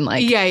jump and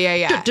like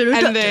Yeah.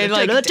 And then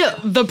like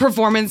the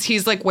performance,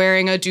 he's like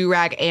wearing a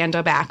do-rag and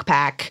a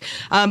backpack.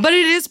 But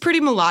it is pretty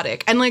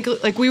melodic. And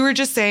like we were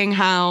just saying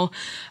how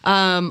there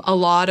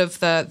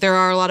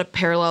are a lot of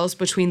parallels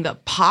between the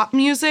pop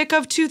music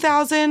of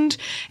 2000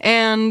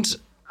 and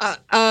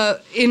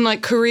in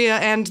like Korea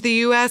and the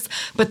US,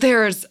 but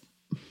there's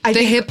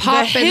the hip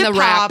hop and the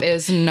rap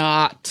is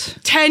not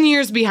 10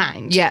 years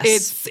behind.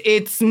 Yes.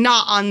 It's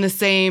not on the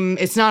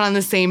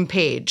same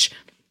page.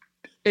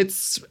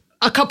 It's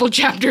a couple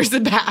chapters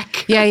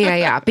back.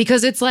 Yeah.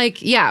 Because it's like,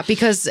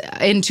 because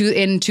in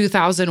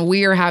 2000,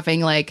 we are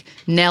having like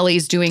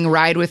Nelly's doing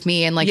Ride With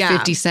Me and like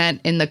 50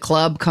 Cent in the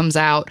Club comes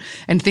out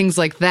and things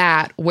like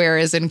that.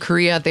 Whereas in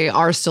Korea, they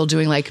are still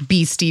doing like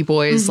Beastie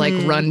Boys, like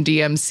Run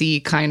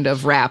DMC kind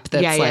of rap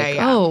that's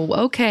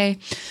oh, okay.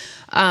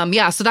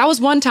 So that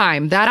was One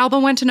Time. That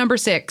album went to number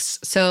 6.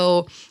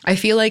 So I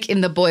feel like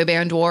in the boy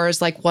band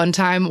wars, like One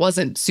Time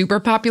wasn't super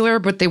popular,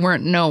 but they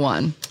weren't no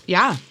one.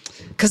 Yeah.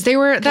 Because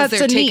that's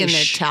they're a taking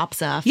niche. their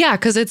tops off. Yeah,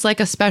 because it's like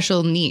a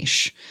special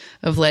niche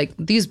of like,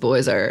 these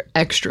boys are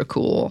extra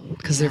cool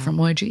because they're from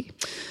YG.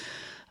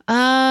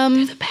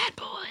 They're the bad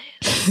boys.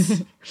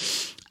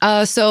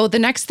 So the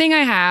next thing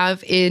I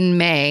have in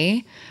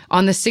May,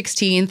 on the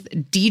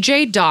 16th,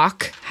 DJ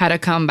Doc had a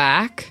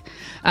comeback.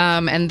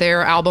 And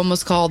their album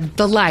was called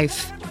The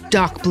Life,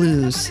 Doc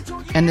Blues.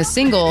 And the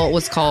single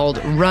was called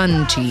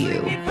Run to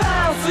You.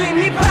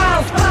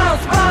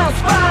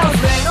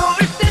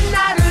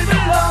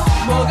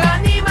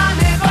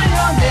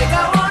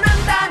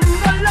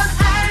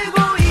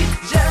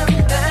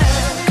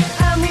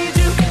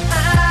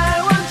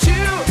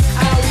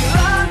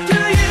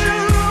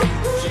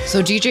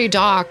 So DJ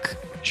Doc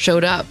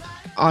showed up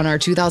on our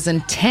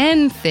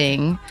 2010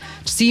 thing,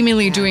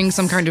 seemingly doing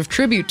some kind of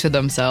tribute to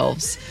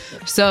themselves.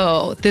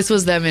 So this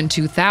was them in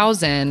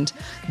 2000.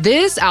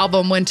 This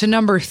album went to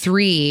number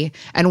 3.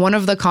 And one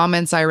of the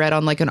comments I read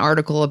on like an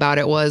article about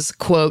it was,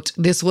 quote,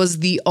 this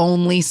was the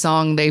only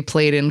song they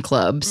played in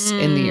clubs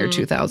in the year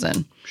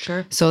 2000.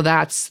 Sure. So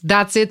that's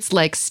its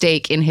like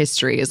stake in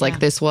history is like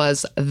this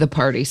was the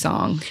party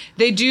song.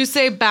 They do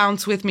say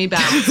bounce with me,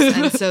 bounce.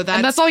 And so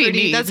that's all you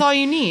need. That's all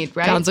you need,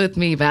 right? Bounce with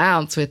me,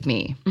 bounce with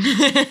me.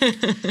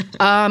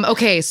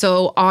 Okay,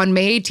 so on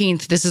May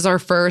 18th, this is our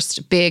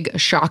first big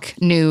shock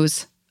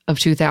news of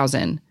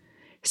 2000.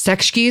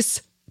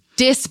 Sekshkis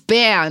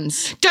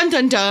disbands. Dun,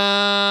 dun,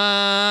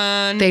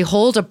 dun. They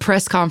hold a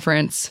press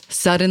conference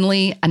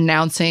suddenly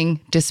announcing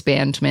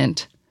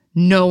disbandment.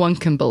 No one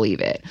can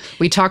believe it.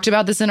 We talked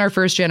about this in our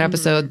first gen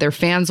episode. Their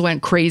fans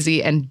went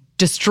crazy and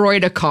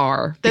destroyed a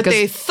car that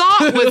they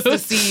thought was the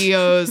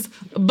CEO's,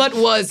 but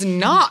was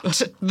not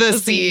the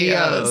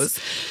CEO's.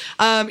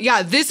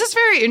 This is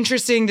very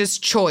interesting, this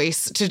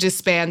choice to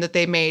disband that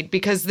they made,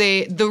 because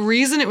the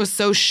reason it was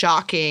so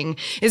shocking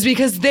is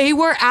because they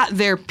were at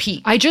their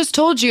peak. I just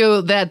told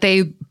you that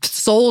they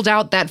sold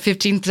out that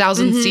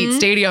 15,000 seat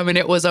stadium, and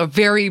it was a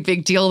very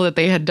big deal that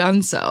they had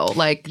done so.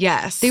 Like,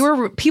 yes,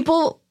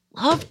 people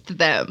loved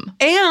them.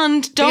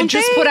 And they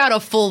just put out a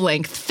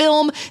full-length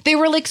film. They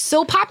were like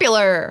so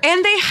popular.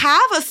 And they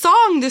have a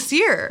song this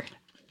year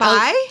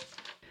by...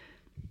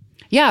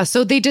 Yeah,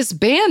 so they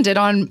disbanded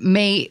on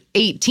May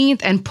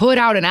 18th and put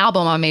out an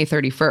album on May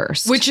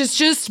 31st. Which is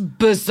just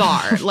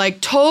bizarre,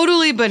 like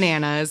totally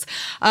bananas.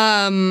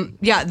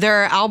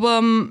 Their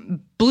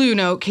album Blue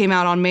Note came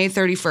out on May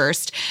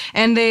 31st,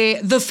 and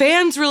the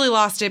fans really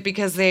lost it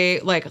because they,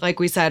 like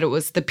we said, it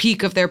was the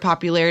peak of their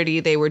popularity.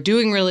 They were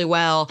doing really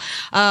well,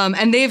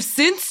 and they've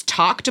since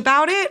talked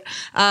about it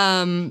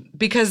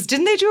because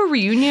didn't they do a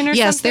reunion or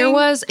something? Yes, there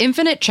was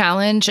Infinite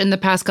Challenge in the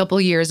past couple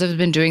of years have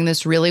been doing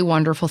this really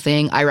wonderful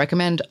thing. I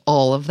recommend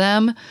all of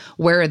them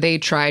where they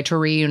try to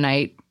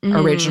reunite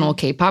original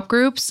K-pop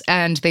groups,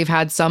 and they've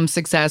had some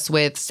success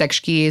with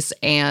Sekshkis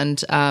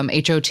and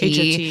HOT,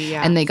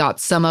 and they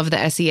got some of the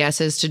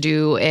SESs to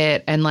do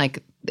it, and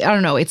like I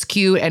don't know, it's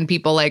cute, and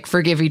people like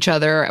forgive each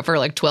other for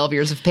like 12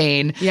 years of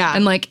pain,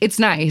 and like it's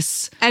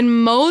nice.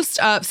 And most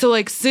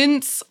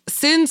since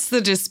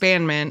the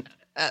disbandment,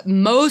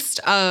 most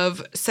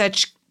of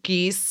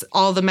Sekshkis,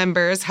 all the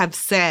members have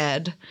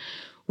said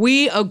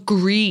we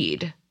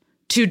agreed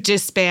to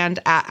disband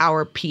at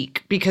our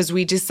peak because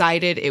we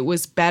decided it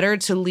was better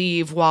to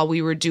leave while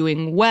we were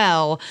doing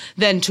well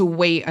than to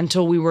wait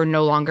until we were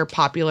no longer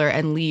popular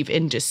and leave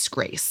in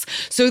disgrace.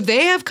 So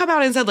they have come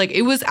out and said, like,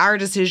 it was our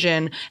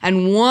decision,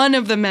 and one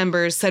of the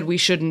members said we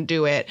shouldn't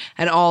do it,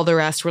 and all the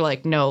rest were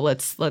like, no,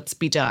 let's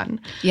be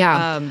done.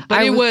 Yeah.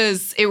 But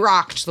it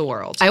rocked the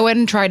world. I went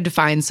and tried to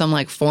find some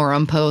like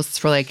forum posts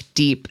for like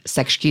deep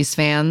Sekshkis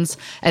fans,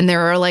 and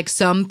there are like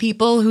some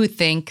people who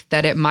think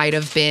that it might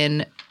have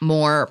been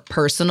more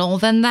personal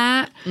than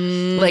that.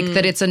 Like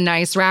that it's a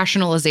nice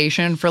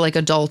rationalization for like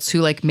adults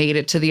who like made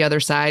it to the other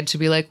side to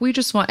be like, we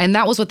just want, and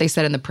that was what they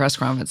said in the press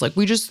conference. Like,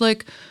 we just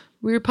like,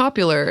 we're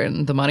popular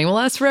and the money will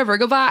last forever.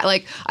 Goodbye.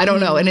 Like, I don't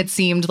know. And it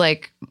seemed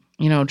like,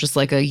 you know, just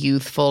like a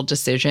youthful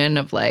decision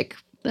of like,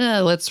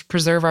 let's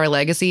preserve our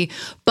legacy.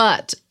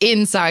 But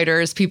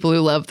insiders, people who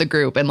love the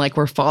group and like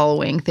were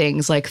following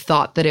things, like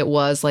thought that it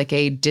was like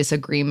a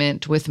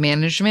disagreement with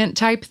management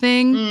type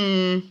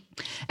thing.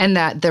 And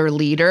that their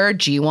leader,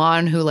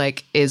 Jiwon, who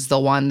like is the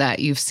one that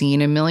you've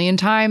seen a million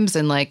times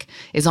and like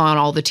is on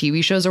all the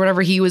TV shows or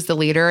whatever, he was the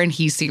leader, and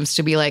he seems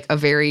to be like a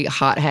very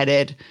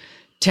hot-headed,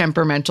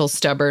 temperamental,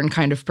 stubborn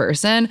kind of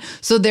person.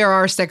 So there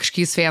are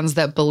Sekshkis fans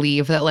that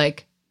believe that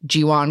like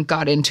Jiwon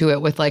got into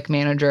it with like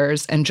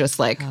managers and just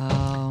like,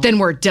 then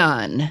we're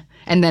done.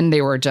 And then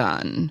they were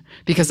done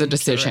because a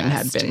decision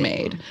had been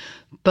made.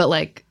 But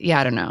like, yeah,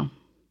 I don't know.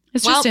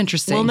 It's just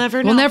interesting. We'll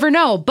never know. We'll never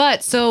know.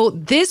 But so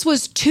this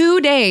was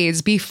 2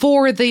 days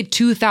before the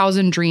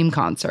 2000 Dream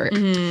concert.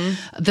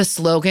 The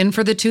slogan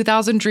for the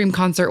 2000 Dream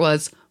concert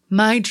was,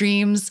 "My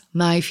dreams,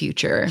 my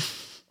future."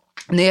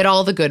 And they had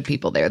all the good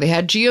people there. They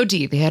had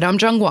G.O.D., they had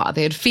Jung-hwa,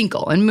 they had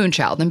Finkel and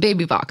Moonchild and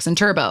Baby Vox and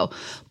Turbo.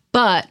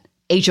 But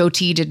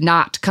HOT did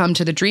not come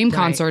to the Dream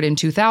concert in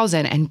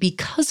 2000. And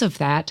because of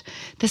that,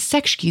 the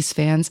Sekshkis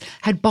fans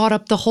had bought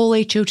up the whole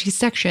HOT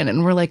section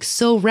and were like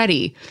so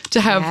ready to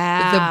have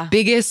the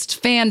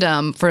biggest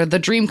fandom for the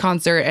Dream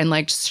concert and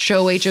like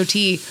show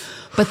HOT.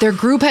 But their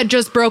group had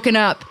just broken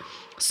up.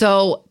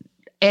 So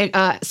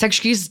Sex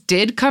Keys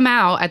did come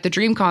out at the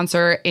Dream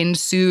concert in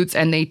suits,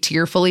 and they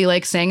tearfully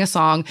like sang a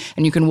song,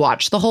 and you can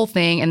watch the whole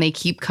thing, and they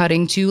keep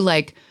cutting to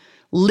like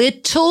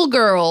little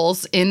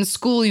girls in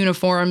school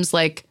uniforms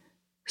like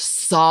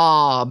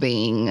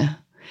sobbing,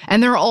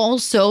 and they're all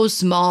so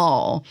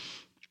small.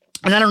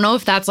 And I don't know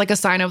if that's like a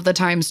sign of the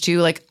times too.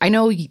 Like I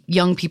know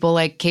young people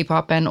like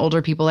K-pop and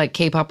older people like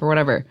K-pop or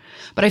whatever,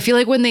 but I feel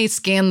like when they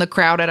scan the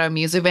crowd at a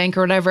music bank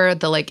or whatever,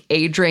 the like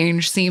age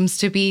range seems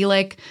to be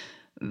like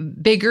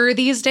bigger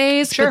these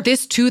days. Sure. But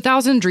this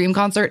 2000 Dream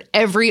concert,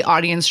 every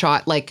audience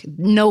shot, like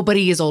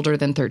nobody is older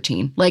than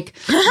 13. Like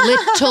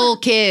little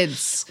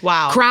kids.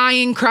 Wow.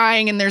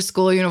 Crying in their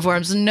school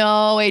uniforms.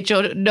 No,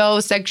 HO, no,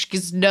 Sex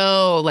Keys,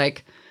 no.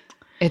 Like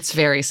it's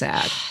very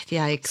sad.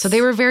 Yikes. So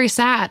they were very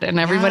sad, and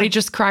everybody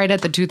just cried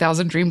at the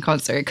 2000 Dream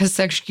concert because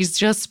Sex Keys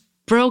just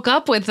broke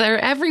up with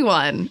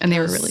everyone, and they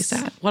were really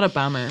sad. What a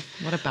bummer.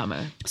 What a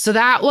bummer. So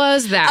that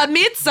was that. A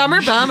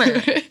midsummer bummer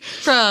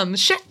from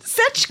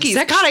Sex Keys.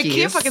 God, I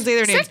can't fucking say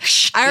their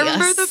names. I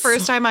remember the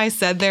first time I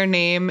said their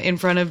name in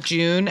front of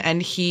June,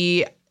 and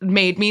he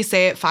made me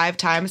say it 5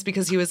 times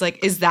because he was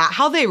like, is that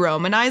how they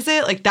Romanize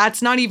it? Like,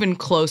 that's not even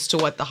close to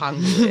what the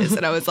Hangul is.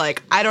 And I was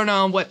like, I don't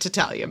know what to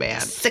tell you, man.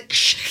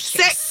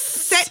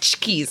 Sex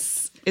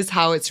Keys is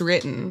how it's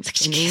written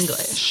in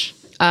English.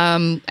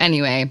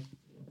 Anyway,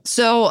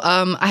 so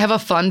I have a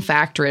fun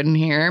fact written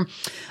here.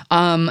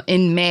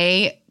 In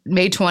May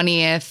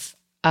 20th,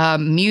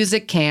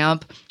 Music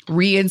Camp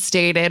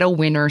reinstated a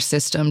winner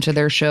system to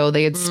their show.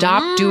 They had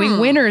stopped doing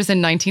winners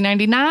in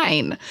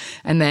 1999.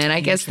 And then I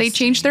guess they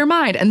changed their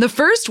mind. And the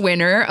first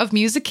winner of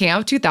Music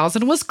Camp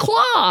 2000 was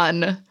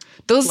Klon.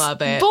 Those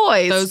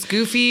boys. Those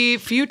goofy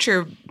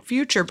future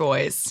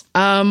boys.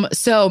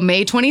 So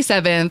May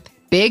 27th,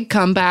 big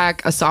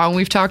comeback, a song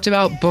we've talked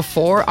about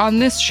before on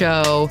this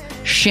show,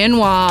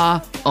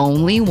 Shinhwa,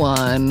 Only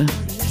One.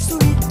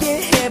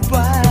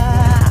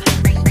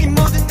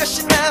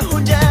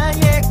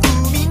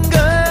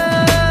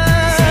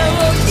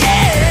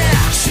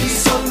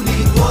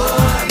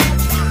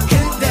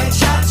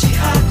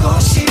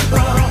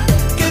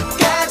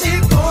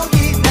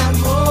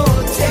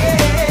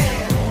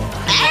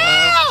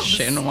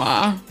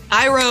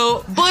 I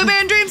wrote Boy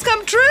Band Dreams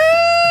Come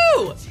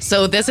True.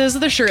 So this is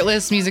the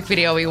shirtless music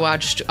video we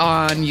watched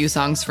on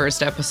Yusong's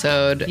first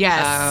episode.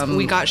 Yes,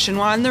 we got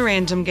Shinhwa in the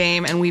random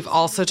game, and we've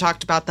also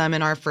talked about them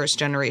in our first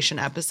generation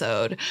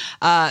episode.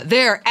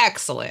 They're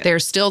excellent. They're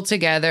still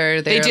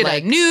together. They did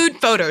like, a nude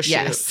photo shoot.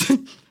 Yes.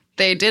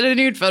 They did a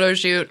nude photo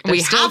shoot. They're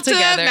we still have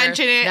together. to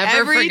mention it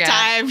Never every forget.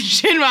 time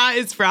Shinhwa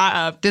is brought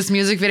up. This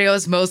music video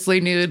is mostly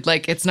nude.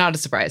 Like, it's not a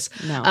surprise.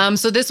 No.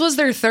 So this was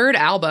their third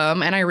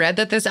album, and I read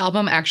that this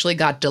album actually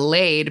got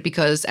delayed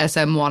because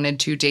SM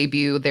wanted to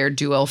debut their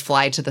duo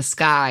Fly to the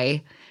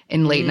Sky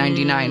in late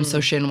 99, so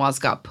Shinhwa's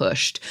got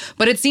pushed.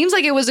 But it seems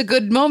like it was a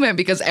good moment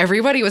because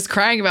everybody was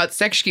crying about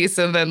Sex Keys,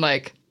 and then,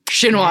 like,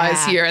 Shinhwa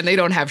is here and they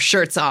don't have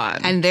shirts on.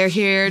 And they're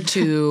here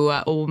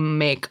to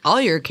make all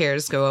your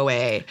cares go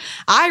away.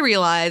 I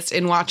realized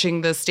in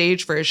watching the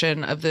stage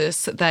version of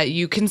this that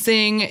you can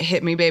sing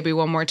Hit Me Baby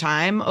One More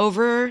Time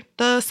over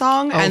the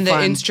song. And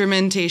the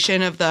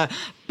instrumentation of the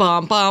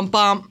bum, bum,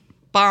 bum,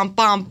 bum,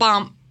 bum,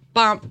 bum,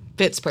 bum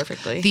fits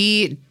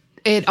perfectly.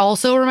 It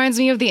also reminds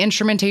me of the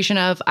instrumentation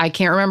of, I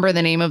can't remember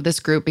the name of this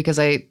group because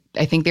I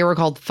think they were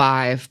called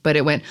Five, but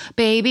it went,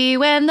 Baby,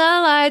 when the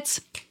lights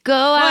go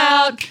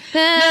out,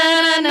 express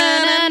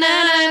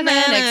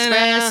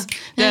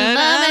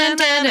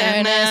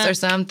or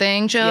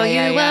something, show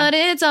you what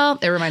it's all.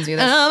 It reminds me of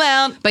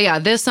this. But yeah,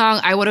 this song,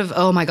 I would have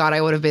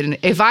been,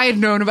 if I had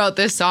known about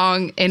this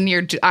song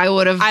I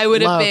would have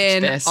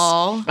been this.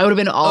 all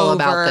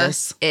about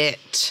this.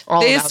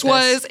 This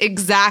was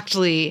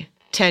exactly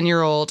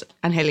 10-year-old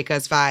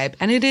Angelica's vibe,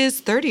 and it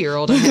is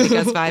 30-year-old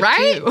Angelica's vibe,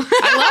 right? too.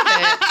 I love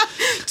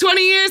it.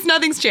 20 years,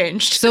 nothing's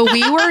changed. So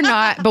we were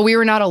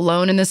not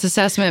alone in this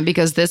assessment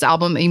because this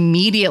album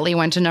immediately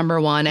went to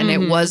 #1, and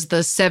it was the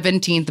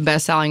 17th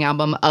best-selling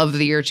album of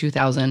the year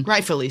 2000.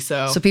 Rightfully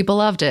so. So people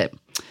loved it.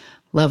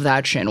 Love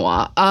that,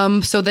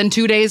 Shinhwa. So then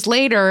 2 days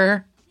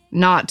later,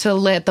 not to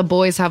let the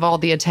boys have all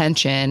the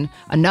attention,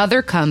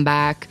 another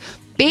comeback,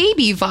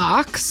 Baby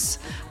Vox,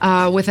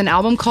 with an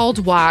album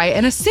called Why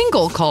and a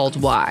single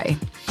called Why.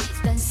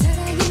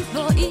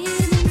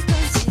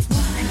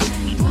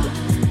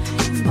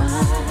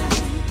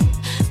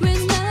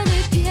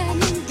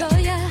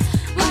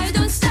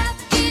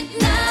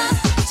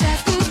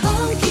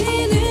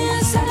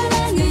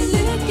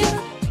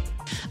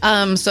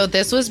 So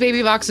this was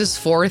Baby Vox's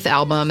 4th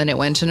album, and it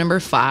went to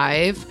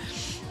 #5.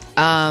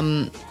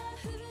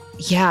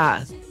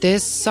 Yeah,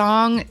 this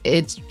song,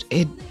 it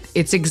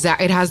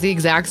has the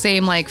exact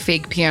same like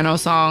fake piano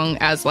song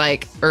as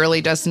like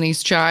early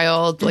Destiny's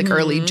Child, like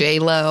early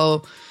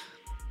J-Lo.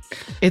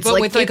 It's but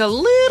with like a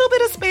little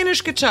bit of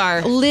Spanish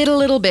guitar.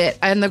 Little bit.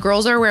 And the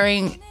girls are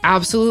wearing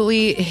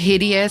absolutely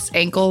hideous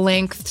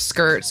ankle-length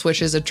skirts,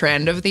 which is a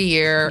trend of the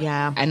year.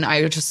 Yeah. And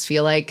I just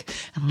feel like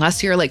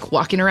unless you're like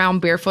walking around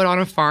barefoot on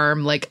a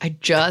farm, like I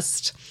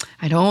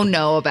don't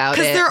know about it.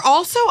 Because they're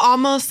also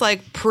almost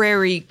like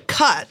prairie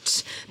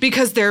cut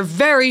because they're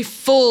very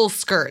full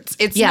skirts.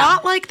 It's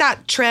not like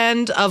that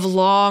trend of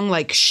long,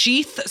 like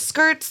sheath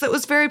skirts that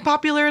was very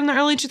popular in the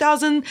early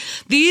 2000s.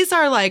 These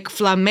are like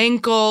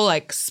flamenco,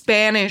 like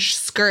Spanish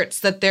skirts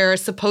that they're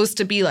supposed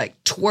to be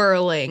like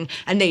twirling,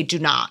 and they do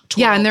not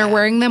twirl. Yeah, and they're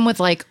wearing them with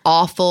like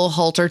awful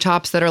halter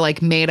tops that are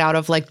like made out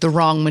of like the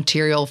wrong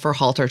material for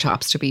halter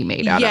tops to be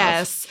made out of.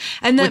 Yes.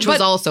 And then, which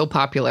was also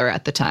popular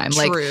at the time.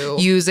 True.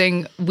 Like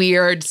using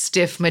weird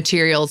stiff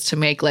materials to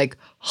make like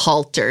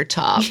halter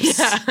tops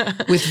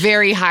with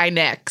very high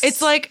necks.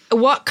 It's like,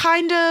 what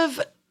kind of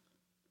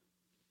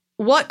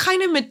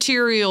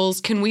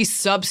materials can we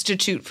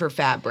substitute for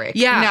fabric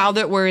now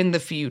that we're in the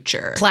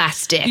future?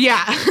 Plastic.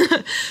 Yeah.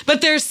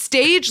 But their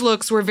stage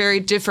looks were very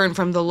different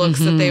from the looks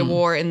that they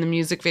wore in the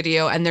music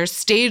video. And their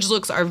stage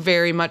looks are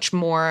very much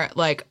more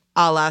like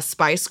a la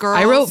Spice Girls.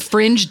 I wrote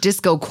fringe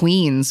disco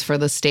queens for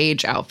the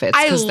stage outfits.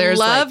 I there's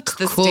loved like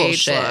the cool stage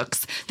shit.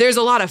 looks. There's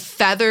a lot of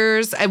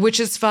feathers, which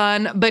is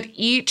fun, but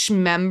each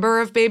member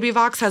of Baby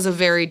Vox has a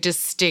very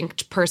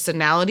distinct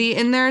personality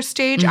in their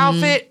stage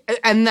outfit,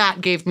 and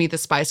that gave me the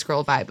Spice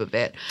Girl vibe of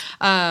it.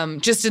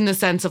 Just in the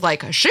sense of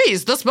like,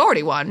 she's the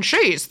sporty one,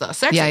 she's the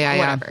sexy one,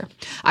 whatever.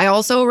 I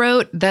also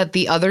wrote that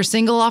the other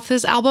single off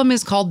this album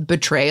is called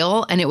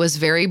Betrayal, and it was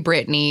very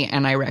Britney,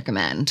 and I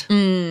recommend.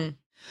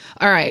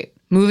 All right.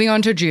 Moving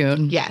on to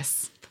June.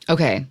 Yes.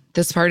 Okay,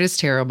 this part is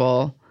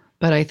terrible,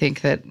 but I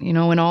think that, you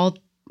know,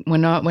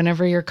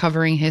 whenever you're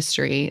covering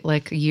history,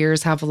 like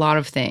years have a lot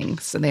of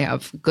things, and they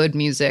have good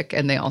music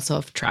and they also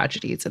have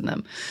tragedies in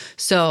them.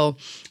 So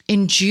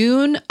in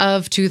June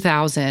of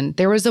 2000,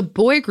 there was a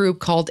boy group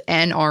called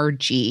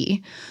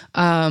NRG.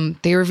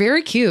 They were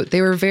very cute.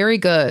 They were very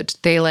good.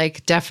 They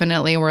like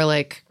definitely were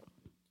like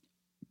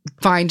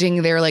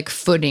finding their like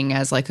footing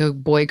as like a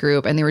boy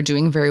group, and they were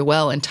doing very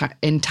well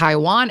in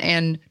Taiwan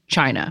and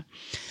China.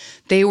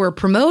 They were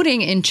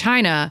promoting in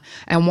China,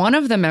 and one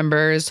of the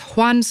members,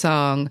 Hwan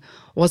Sung,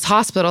 was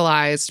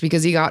hospitalized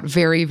because he got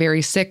very,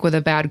 very sick with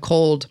a bad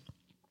cold.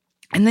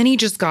 And then he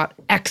just got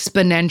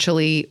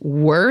exponentially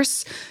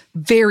worse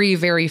very,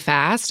 very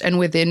fast. And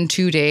within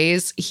 2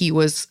 days, he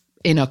was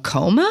in a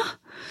coma.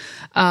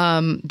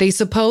 They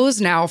suppose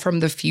now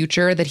from the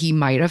future that he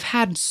might have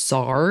had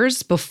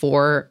SARS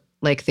before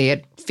like they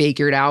had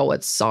figured out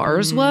what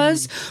SARS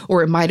was,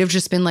 or it might have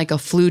just been like a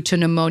flu to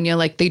pneumonia.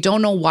 Like they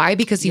don't know why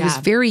because he was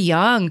very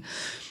young,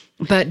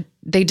 but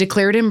they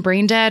declared him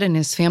brain dead, and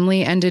his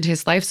family ended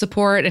his life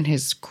support, and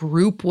his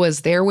group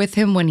was there with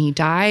him when he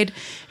died,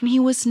 and he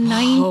was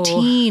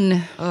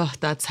 19. Oh,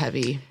 that's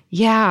heavy.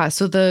 Yeah.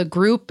 So the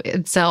group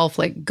itself,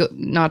 like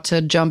not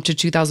to jump to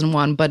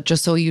 2001, but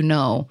just so you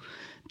know,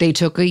 they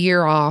took a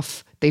year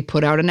off. They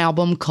put out an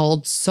album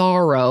called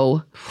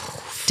Sorrow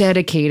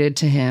dedicated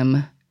to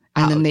him.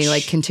 And then they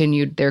like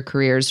continued their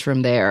careers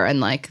from there, and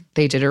like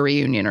they did a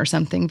reunion or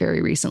something very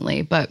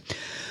recently. But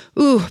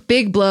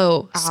big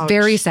blow.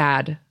 Very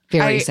sad.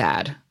 Very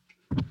sad.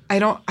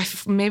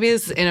 Maybe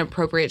it's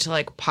inappropriate to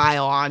like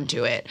pile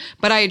onto it,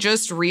 but I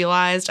just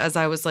realized as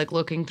I was like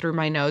looking through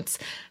my notes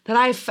that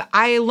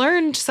I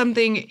learned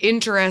something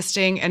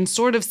interesting and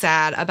sort of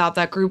sad about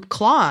that group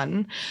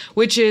Klon,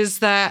 which is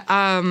that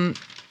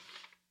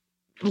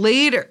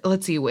later,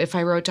 let's see if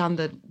I wrote down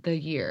the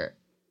year.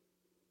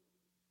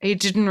 I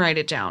didn't write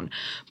it down.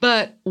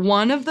 But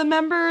one of the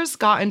members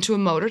got into a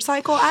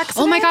motorcycle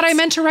accident. Oh my God, I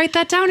meant to write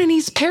that down, and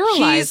he's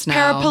paralyzed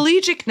now. He's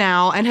paraplegic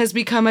now and has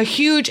become a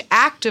huge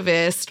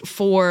activist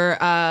for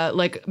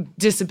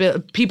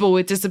people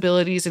with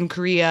disabilities in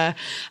Korea.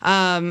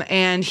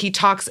 And he's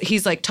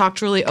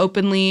talked really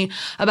openly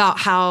about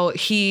how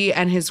he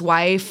and his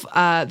wife,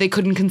 they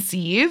couldn't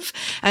conceive.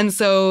 And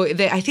so I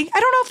don't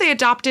know if they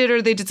adopted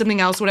or they did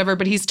something else, whatever,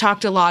 but he's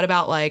talked a lot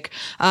about like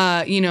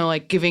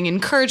giving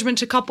encouragement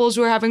to couples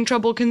who are having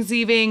trouble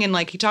conceiving, and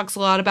like he talks a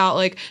lot about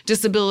like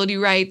disability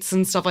rights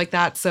and stuff like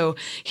that. So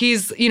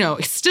he's,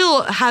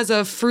 still has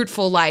a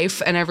fruitful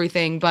life and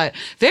everything, but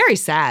very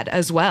sad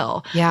as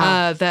well.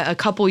 Yeah. That a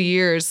couple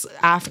years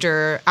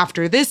after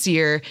this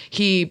year,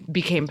 he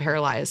became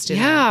paralyzed in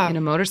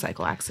a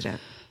motorcycle accident.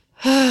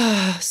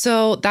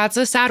 So that's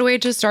a sad way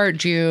to start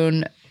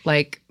June.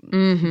 Like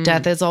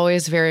death is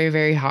always very,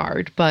 very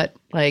hard, but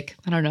like,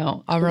 I don't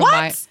know.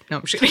 What? No,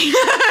 I'm kidding.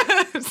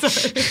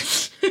 Sorry.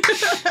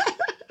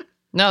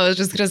 No, I was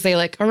just going to say,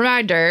 like, a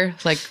reminder,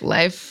 like,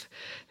 life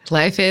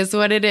is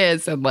what it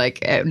is. And,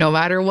 like, no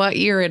matter what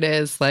year it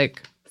is,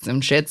 like, some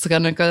shit's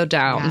going to go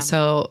down. Yeah.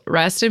 So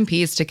rest in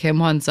peace to Kim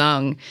Hwan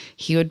Sung.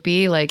 He would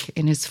be, like,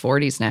 in his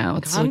 40s now.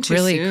 It's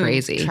really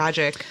crazy.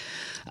 Tragic.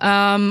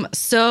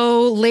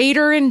 So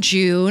later in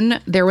June,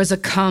 there was a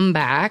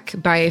comeback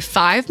by a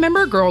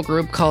 5-member girl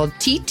group called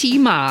TT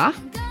Ma.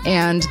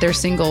 And their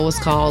single was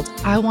called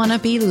I Wanna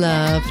Be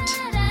Loved.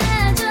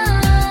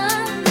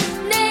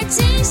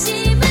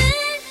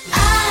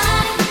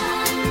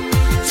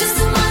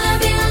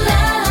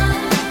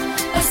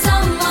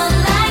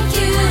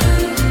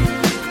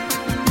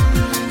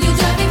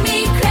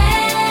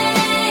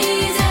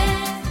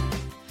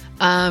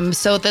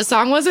 So the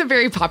song wasn't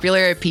very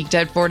popular. It peaked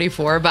at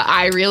 44, but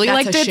I really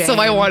That's liked a it, so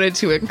I shame. wanted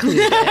to include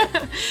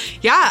it.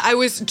 Yeah, I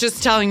was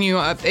just telling you,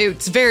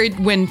 it's very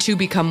When Two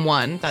Become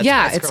One. That's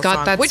Yeah, Spice it's Girls got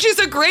song, that- which is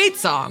a great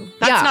song.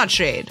 That's Yeah. not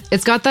shade.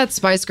 It's got that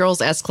Spice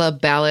Girls S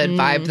Club ballad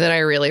vibe that I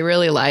really,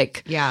 really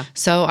like. Yeah.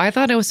 So I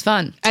thought it was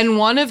fun. And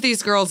one of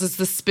these girls is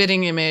the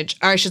spitting image,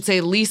 or I should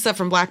say Lisa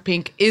from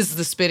Blackpink is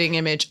the spitting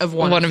image of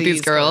one of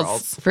these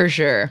girls. for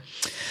sure.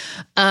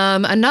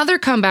 Another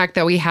comeback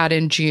that we had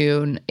in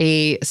June,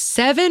 a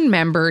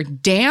 7-member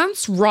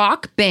dance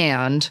rock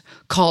band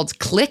called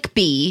Click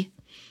B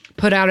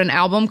put out an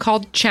album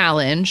called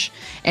Challenge,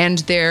 and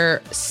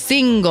their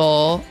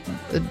single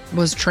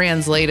was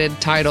translated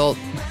titled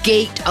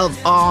Gate of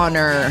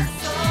Honor.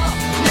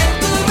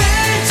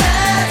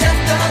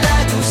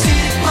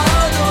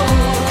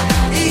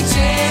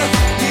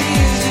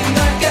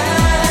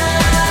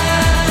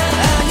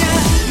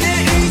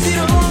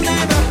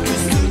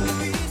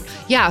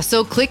 Yeah,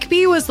 so Click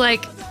B was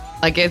like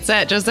it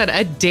said, just said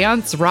a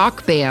dance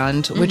rock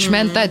band, which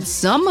meant that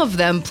some of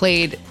them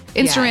played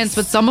instruments, Yes.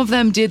 but some of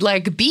them did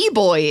like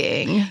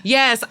b-boying.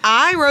 Yes,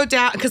 I wrote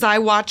down, because I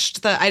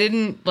watched I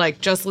didn't like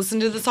just listen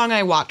to the song,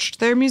 I watched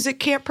their music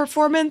camp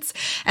performance,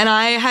 and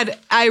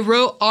I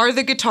wrote, are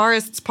the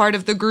guitarists part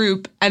of the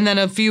group? And then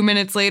a few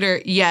minutes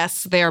later,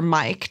 yes, they're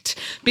mic'd,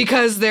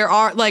 because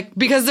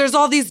because there's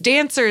all these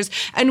dancers.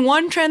 And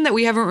one trend that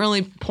we haven't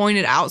really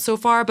pointed out so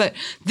far, but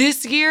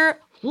this year,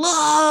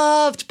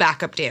 loved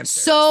backup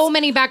dancers. So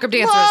many backup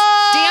dancers.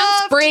 Loved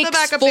Dance the breaks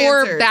backup for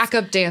dancers.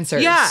 backup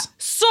dancers. Yeah,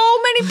 so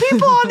many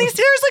people on these.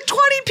 There's like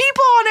 20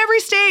 people on every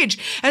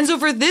stage. And so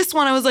for this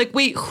one, I was like,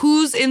 wait,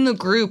 who's in the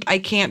group? I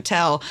can't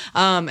tell.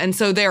 And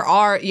so there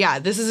are,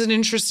 this is an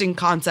interesting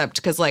concept,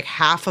 because like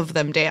half of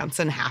them dance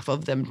and half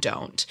of them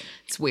don't.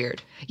 It's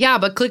weird. Yeah,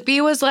 but Click B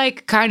was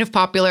like kind of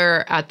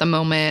popular at the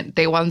moment.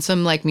 They won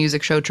some like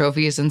music show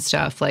trophies and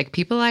stuff. Like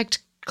people liked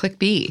Click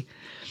B.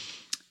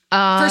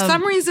 For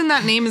some reason,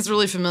 that name is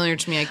really familiar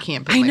to me. I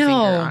can't put my finger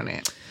on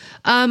it.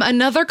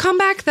 Another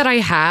comeback that I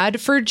had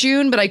for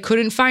June, but I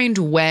couldn't find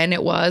when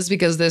it was,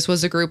 because this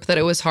was a group that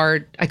it was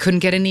hard. I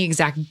couldn't get any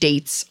exact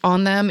dates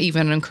on them,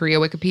 even on Korea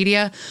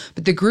Wikipedia.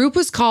 But the group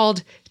was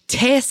called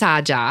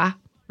Taesaja.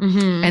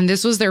 And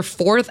this was their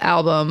 4th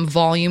album,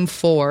 Volume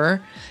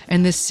 4.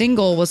 And the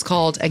single was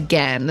called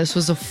Again. This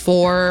was a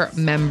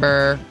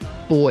 4-member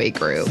boy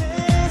group.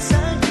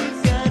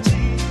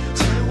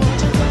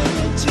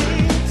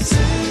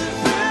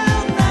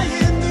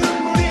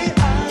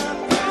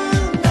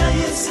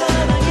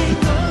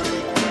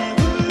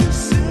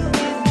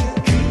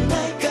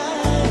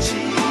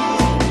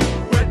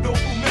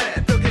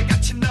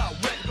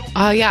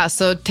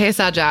 So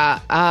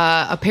Taesaja,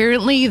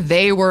 apparently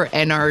they were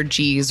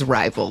NRG's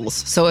rivals.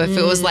 So if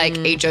it was like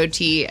HOT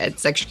and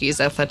Section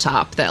Keys at the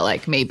top, that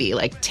like maybe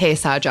like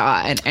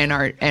Taesaja and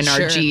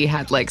NRG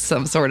had like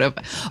some sort of,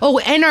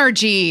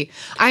 NRG.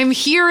 I'm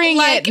hearing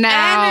Like it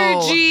now.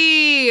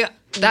 energy.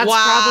 That's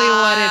probably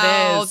what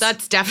it is.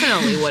 That's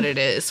definitely what it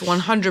is.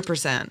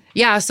 100%.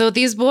 Yeah, so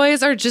these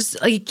boys are just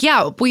like,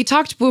 we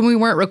talked when we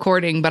weren't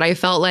recording, but I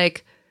felt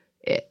like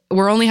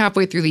we're only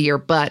halfway through the year,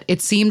 but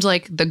it seemed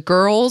like the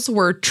girls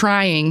were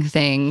trying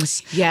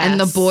things, and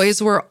the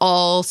boys were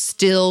all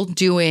still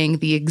doing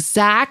the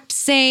exact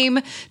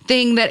same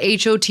thing that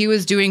HOT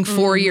was doing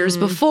 4 years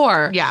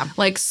before. Yeah.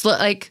 Like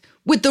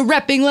with the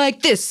repping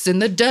like this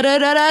and the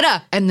da-da-da-da-da.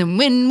 And then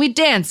when we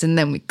dance and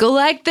then we go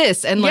like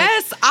this. And like,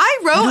 Yes, I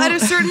wrote at a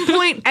certain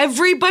point,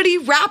 everybody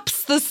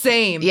raps the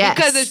same. Yes.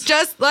 Because it's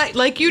just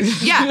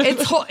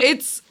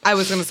it's I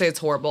was going to say it's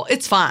horrible.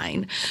 It's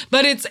fine.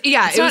 But it's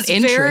not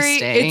interesting.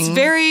 It's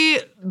very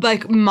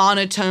like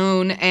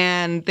monotone,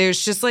 and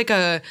there's just like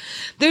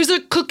there's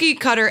a cookie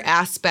cutter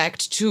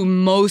aspect to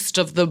most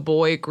of the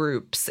boy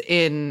groups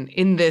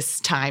in this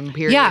time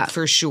period,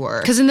 for sure.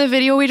 Because in the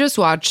video we just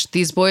watched,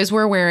 these boys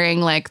were wearing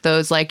like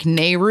those like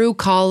Nehru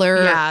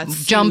collar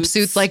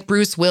jumpsuits like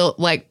Bruce Willis,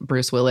 like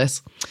Bruce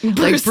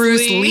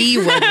Lee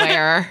would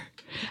wear.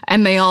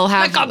 And they all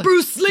have Like a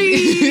Bruce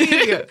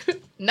Lee.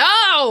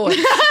 No!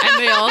 And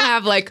they all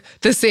have like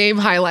the same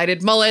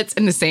highlighted mullets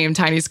and the same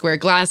tiny square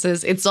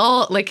glasses. It's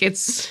all like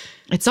it's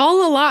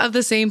all a lot of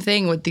the same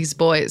thing with these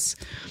boys.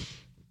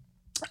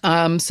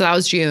 So that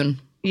was June.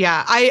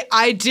 Yeah,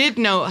 I did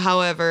note,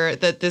 however,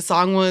 that this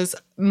song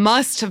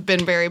must have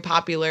been very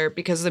popular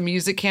because the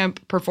music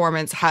camp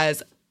performance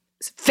has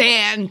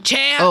fan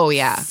chants. Oh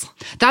yeah,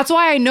 that's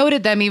why I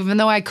noted them, even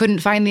though I couldn't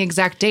find the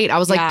exact date. I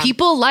was like,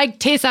 people like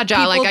Taesaja,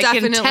 People like I can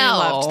definitely tell.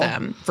 loved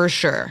them for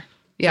sure.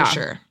 Yeah. For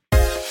sure.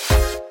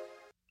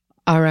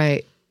 All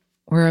right.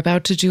 We're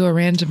about to do a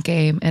random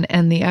game and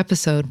end the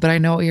episode, but I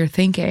know what you're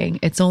thinking.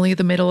 It's only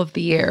the middle of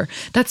the year.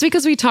 That's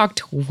because we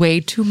talked way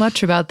too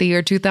much about the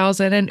year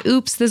 2000, and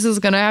oops, this is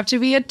going to have to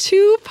be a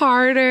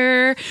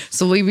 2-parter.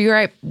 So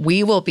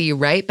we will be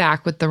right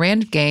back with the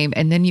random game,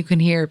 and then you can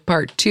hear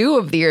part 2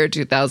 of the year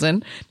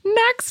 2000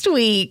 next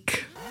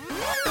week.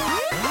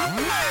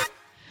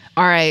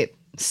 All right.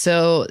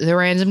 So the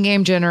random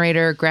game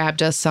generator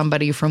grabbed us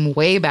somebody from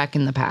way back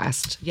in the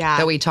past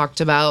that we talked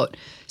about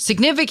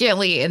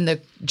significantly in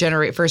the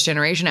first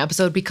generation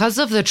episode because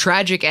of the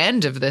tragic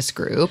end of this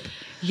group.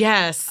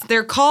 Yes,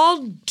 they're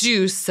called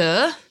Deux,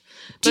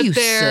 but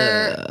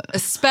they're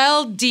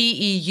spelled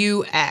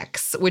Deux,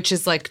 which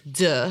is like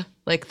de,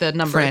 like the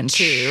number French.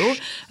 2.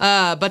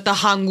 But the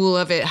Hangul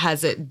of it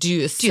has it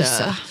Deux.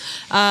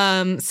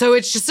 So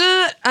it's just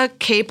a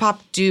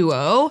K-pop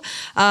duo.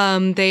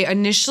 They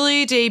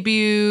initially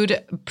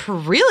debuted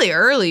really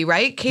early,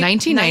 right?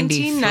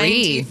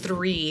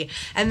 1993.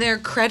 And they're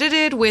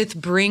credited with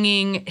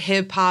bringing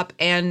hip-hop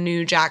and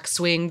New Jack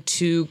Swing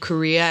to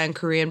Korea and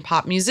Korean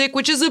pop music,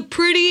 which is a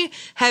pretty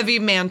heavy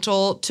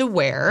mantle to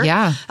wear.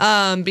 Yeah.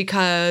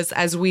 Because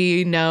as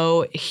we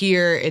know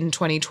here in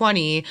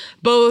 2020,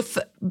 both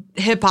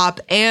hip hop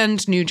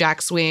and New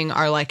Jack Swing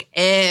are like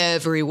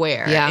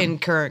everywhere in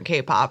current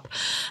K-pop.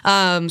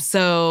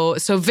 So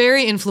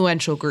very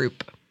influential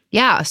group.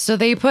 Yeah, so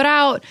they put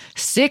out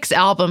 6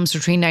 albums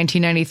between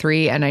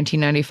 1993 and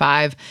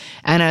 1995,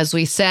 and as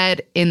we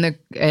said in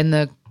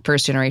the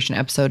first generation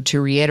episode,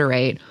 to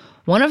reiterate,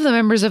 one of the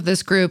members of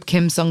this group,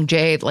 Kim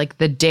Sung-jae, like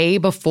the day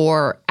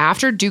before,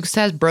 after Dukes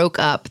has broke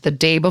up, the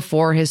day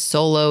before his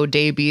solo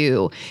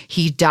debut,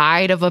 he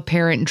died of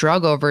apparent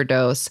drug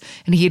overdose,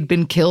 and he had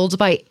been killed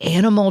by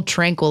animal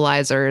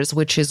tranquilizers,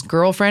 which his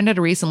girlfriend had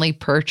recently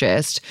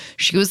purchased.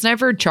 She was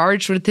never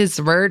charged with his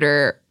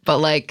murder, but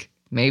like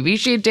maybe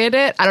she did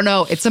it. I don't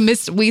know. It's a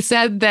we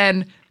said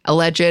then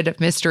alleged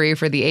mystery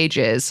for the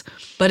ages,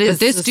 but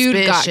this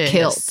dude got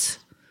killed.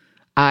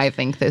 I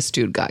think this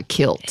dude got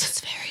killed.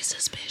 It's very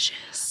suspicious.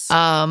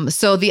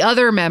 So the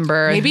other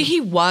member, maybe he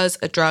was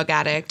a drug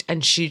addict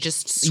and she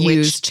just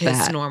switched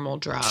his normal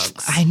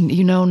drugs.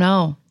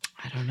 No.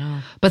 I don't know.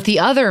 But the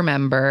other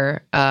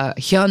member,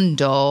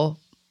 Hyun-do,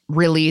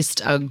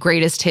 released a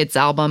greatest hits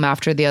album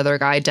after the other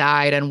guy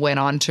died and went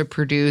on to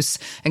produce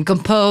and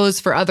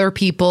compose for other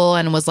people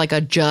and was like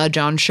a judge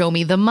on Show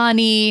Me the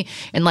Money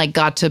and like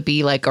got to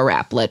be like a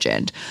rap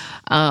legend.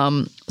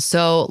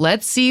 So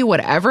let's see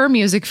whatever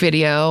music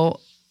video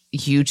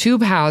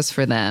YouTube has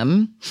for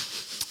them.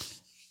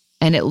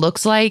 And it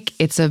looks like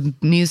it's a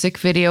music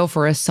video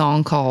for a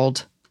song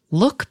called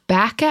Look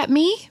Back at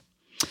Me,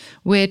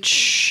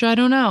 which I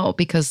don't know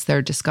because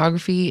their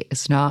discography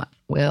is not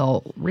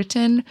well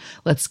written.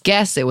 Let's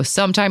guess it was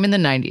sometime in the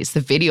 90s. The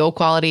video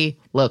quality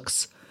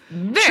looks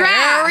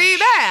very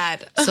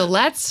bad. So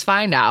let's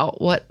find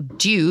out what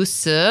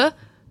Deuce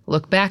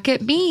Look Back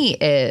at Me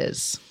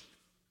is.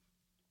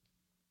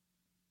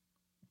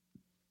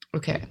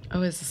 Okay.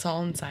 Oh, is this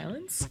all in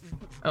silence?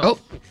 Oh,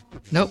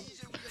 nope.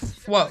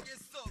 Whoa.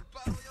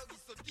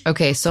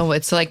 Okay, so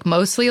it's like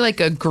mostly like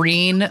a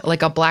green,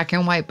 like a black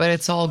and white, but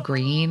it's all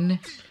green.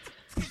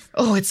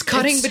 Oh, it's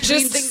cutting It's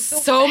between just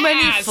things so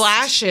many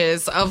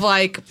flashes of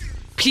like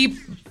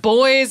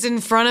boys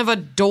in front of a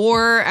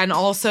door and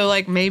also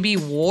like maybe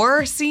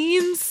war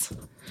scenes.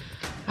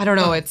 I don't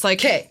know. It's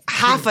like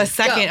half a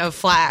second of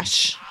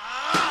flash.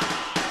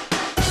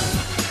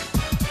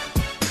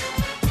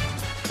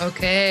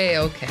 Okay.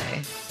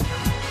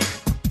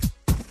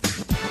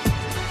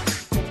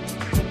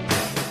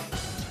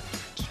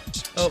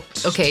 Oh,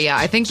 okay, yeah.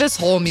 I think this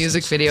whole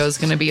music video is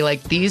going to be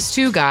like these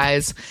 2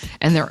 guys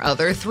and their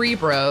other 3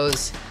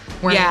 bros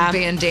wearing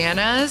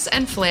bandanas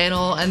and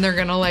flannel, and they're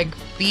going to like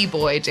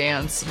b-boy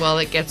dance while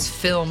it gets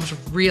filmed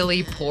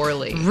really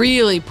poorly.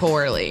 Really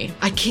poorly.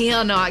 I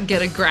cannot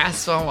get a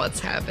grasp on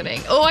what's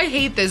happening. Oh, I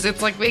hate this.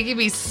 It's like making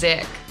me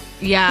sick.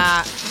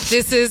 Yeah,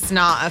 this is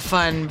not a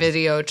fun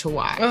video to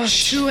watch.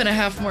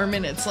 2.5 more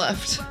minutes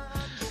left.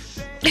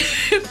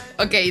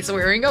 Okay, he's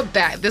wearing a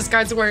this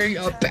guy's wearing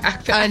a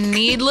backpack. A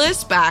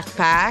needless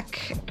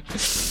backpack.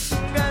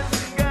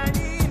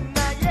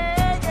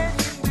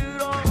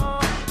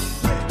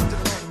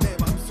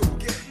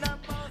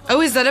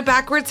 Oh, is that a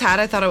backwards hat?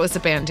 I thought it was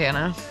a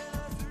bandana.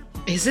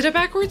 Is it a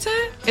backwards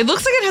hat? It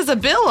looks like it has a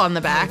bill on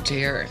the back. Oh,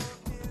 dear.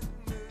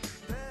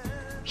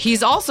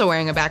 He's also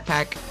wearing a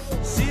backpack.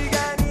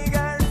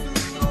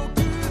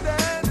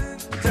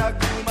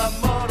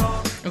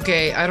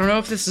 Okay, I don't know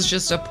if this is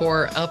just a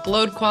poor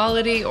upload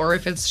quality or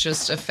if it's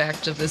just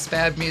effect of this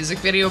bad music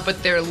video,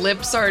 but their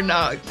lips are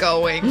not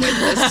going with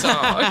this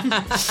song.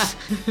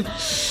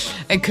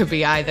 It could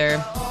be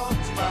either.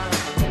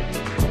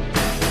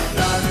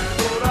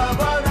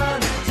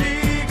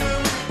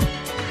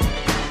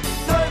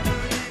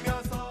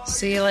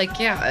 See, like,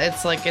 yeah,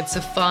 it's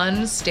a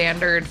fun,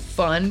 standard,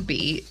 fun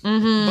beat,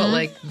 but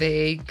like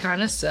they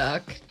kind of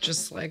suck.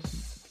 Just like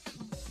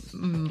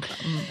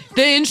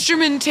the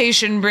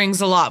instrumentation brings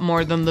a lot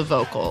more than the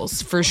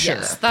vocals, for sure.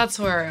 Yes, that's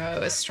where I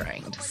was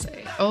trying to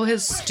say. Oh,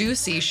 his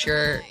Stussy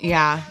shirt.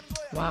 Yeah.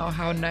 Wow,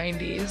 how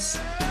 90s.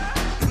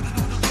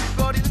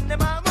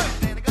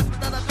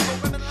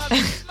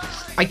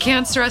 I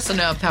can't stress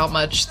enough how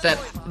much that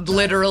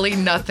literally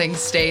nothing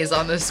stays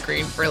on the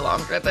screen for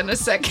longer than a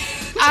second.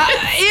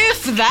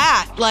 If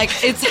that, like,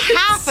 it's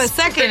half a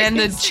second and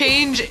the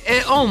change,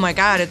 oh my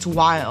God, it's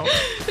wild.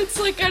 It's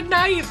like a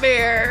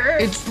nightmare.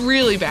 It's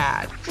really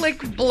bad.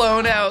 Like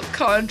blown out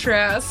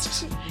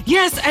contrast.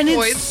 Yes, and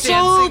it's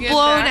so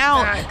blown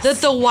out. that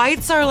the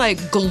whites are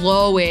like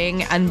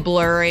glowing and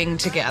blurring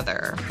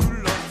together.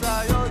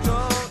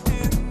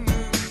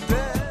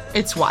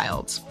 It's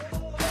wild.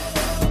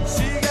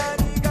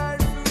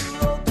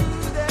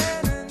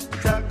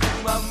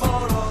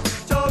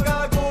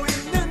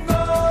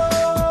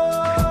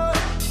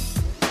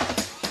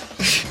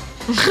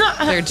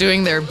 They're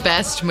doing their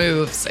best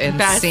moves in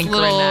Best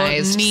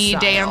synchronized little knee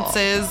style.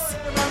 dances.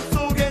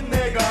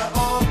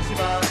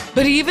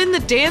 But even the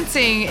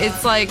dancing,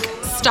 it's like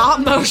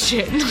stop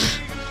motion.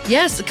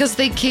 Yes, because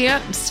they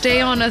can't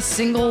stay on a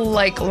single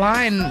like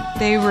line.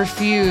 They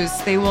refuse.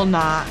 They will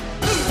not.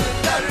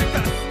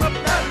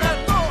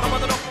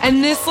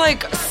 And this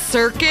like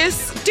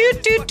circus,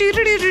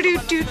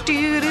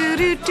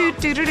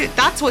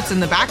 that's what's in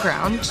the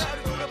background.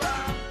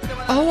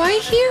 Oh, I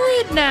hear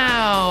it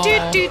now.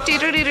 Yeah.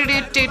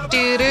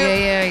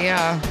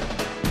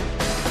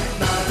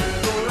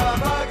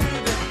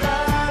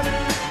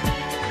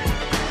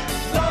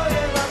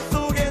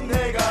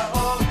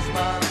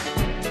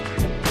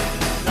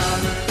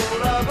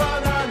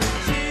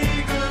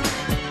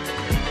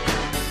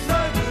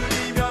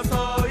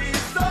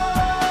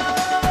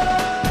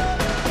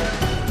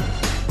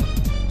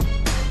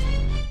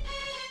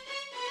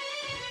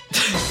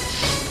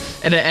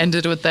 And it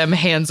ended with them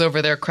hands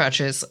over their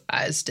crutches,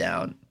 eyes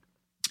down.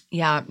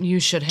 Yeah, you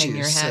should hang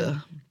your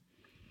head.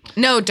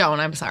 No, don't.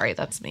 I'm sorry.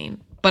 That's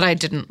mean. But I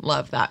didn't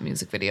love that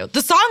music video.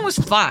 The song was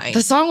fine.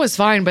 The song was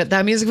fine, but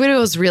that music video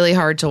was really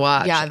hard to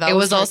watch. Yeah, that it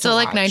was was hard also to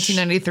like watch.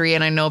 1993,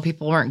 and I know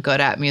people weren't good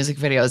at music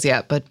videos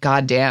yet, but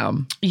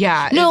goddamn.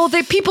 Yeah. No,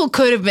 people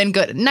could have been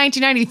good.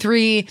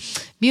 1993,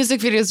 music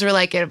videos were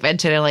like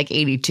invented in like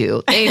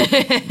 82.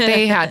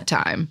 They had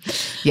time.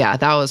 Yeah,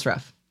 that was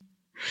rough.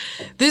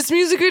 This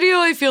music video,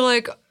 I feel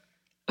like,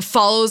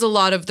 follows a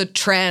lot of the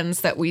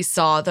trends that we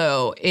saw,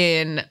 though,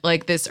 in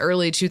like this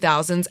early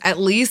 2000s, at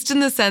least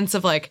in the sense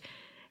of like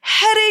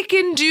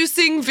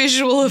headache-inducing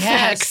visual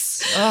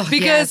effects. Oh,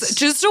 because yes.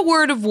 just a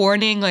word of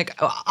warning, like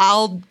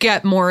I'll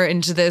get more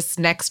into this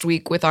next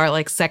week with our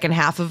like second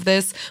half of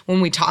this when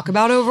we talk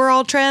about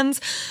overall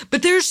trends,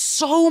 but there's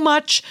so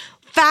much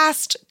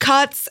fast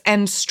cuts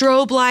and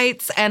strobe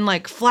lights and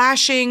like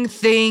flashing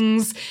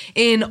things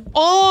in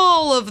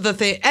all of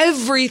the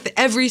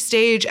every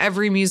stage,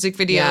 every music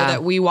video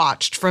that we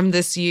watched from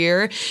this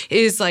year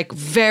is like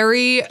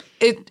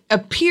it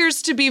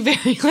appears to be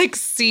very like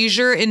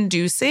seizure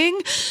inducing.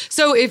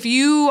 So if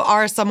you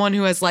are someone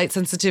who has light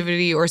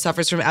sensitivity or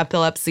suffers from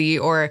epilepsy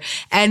or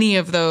any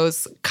of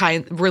those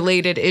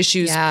related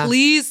issues,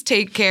 please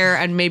take care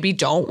and maybe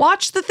don't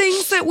watch the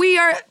things that we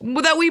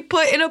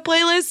put in a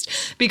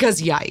playlist, because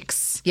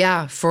yikes.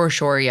 Yeah, for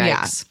sure.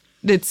 Yikes.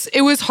 Yeah.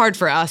 It was hard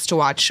for us to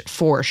watch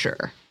for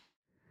sure.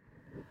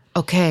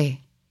 Okay.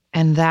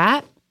 And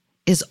that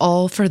is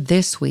all for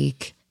this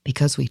week,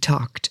 because we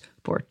talked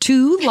for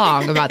too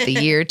long about the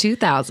year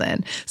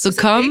 2000. So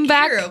come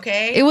back. Year,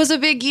 okay? It was a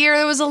big year.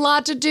 There was a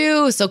lot to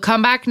do. So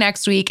come back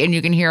next week and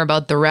you can hear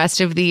about the rest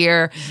of the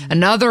year,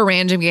 another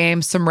random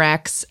game, some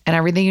recs, and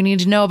everything you need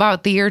to know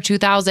about the year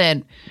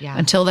 2000. Yeah.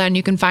 Until then,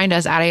 you can find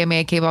us at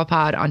AMA K-Pop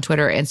Pod on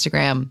Twitter,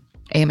 Instagram,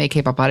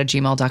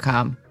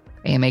 amakpoppod@gmail.com,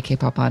 AMA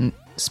K-Pop on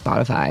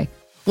Spotify.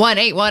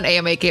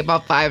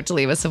 181-AMA-K-Pop-5 to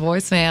leave us a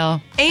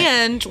voicemail.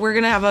 And we're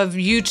going to have a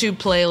YouTube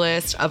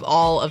playlist of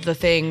all of the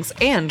things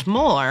and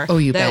more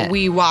that bet.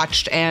 we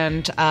watched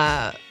and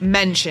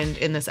mentioned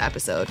in this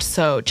episode.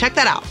 So check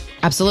that out.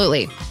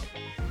 Absolutely.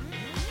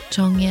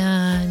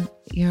 Jonghyun,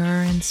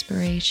 your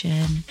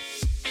inspiration.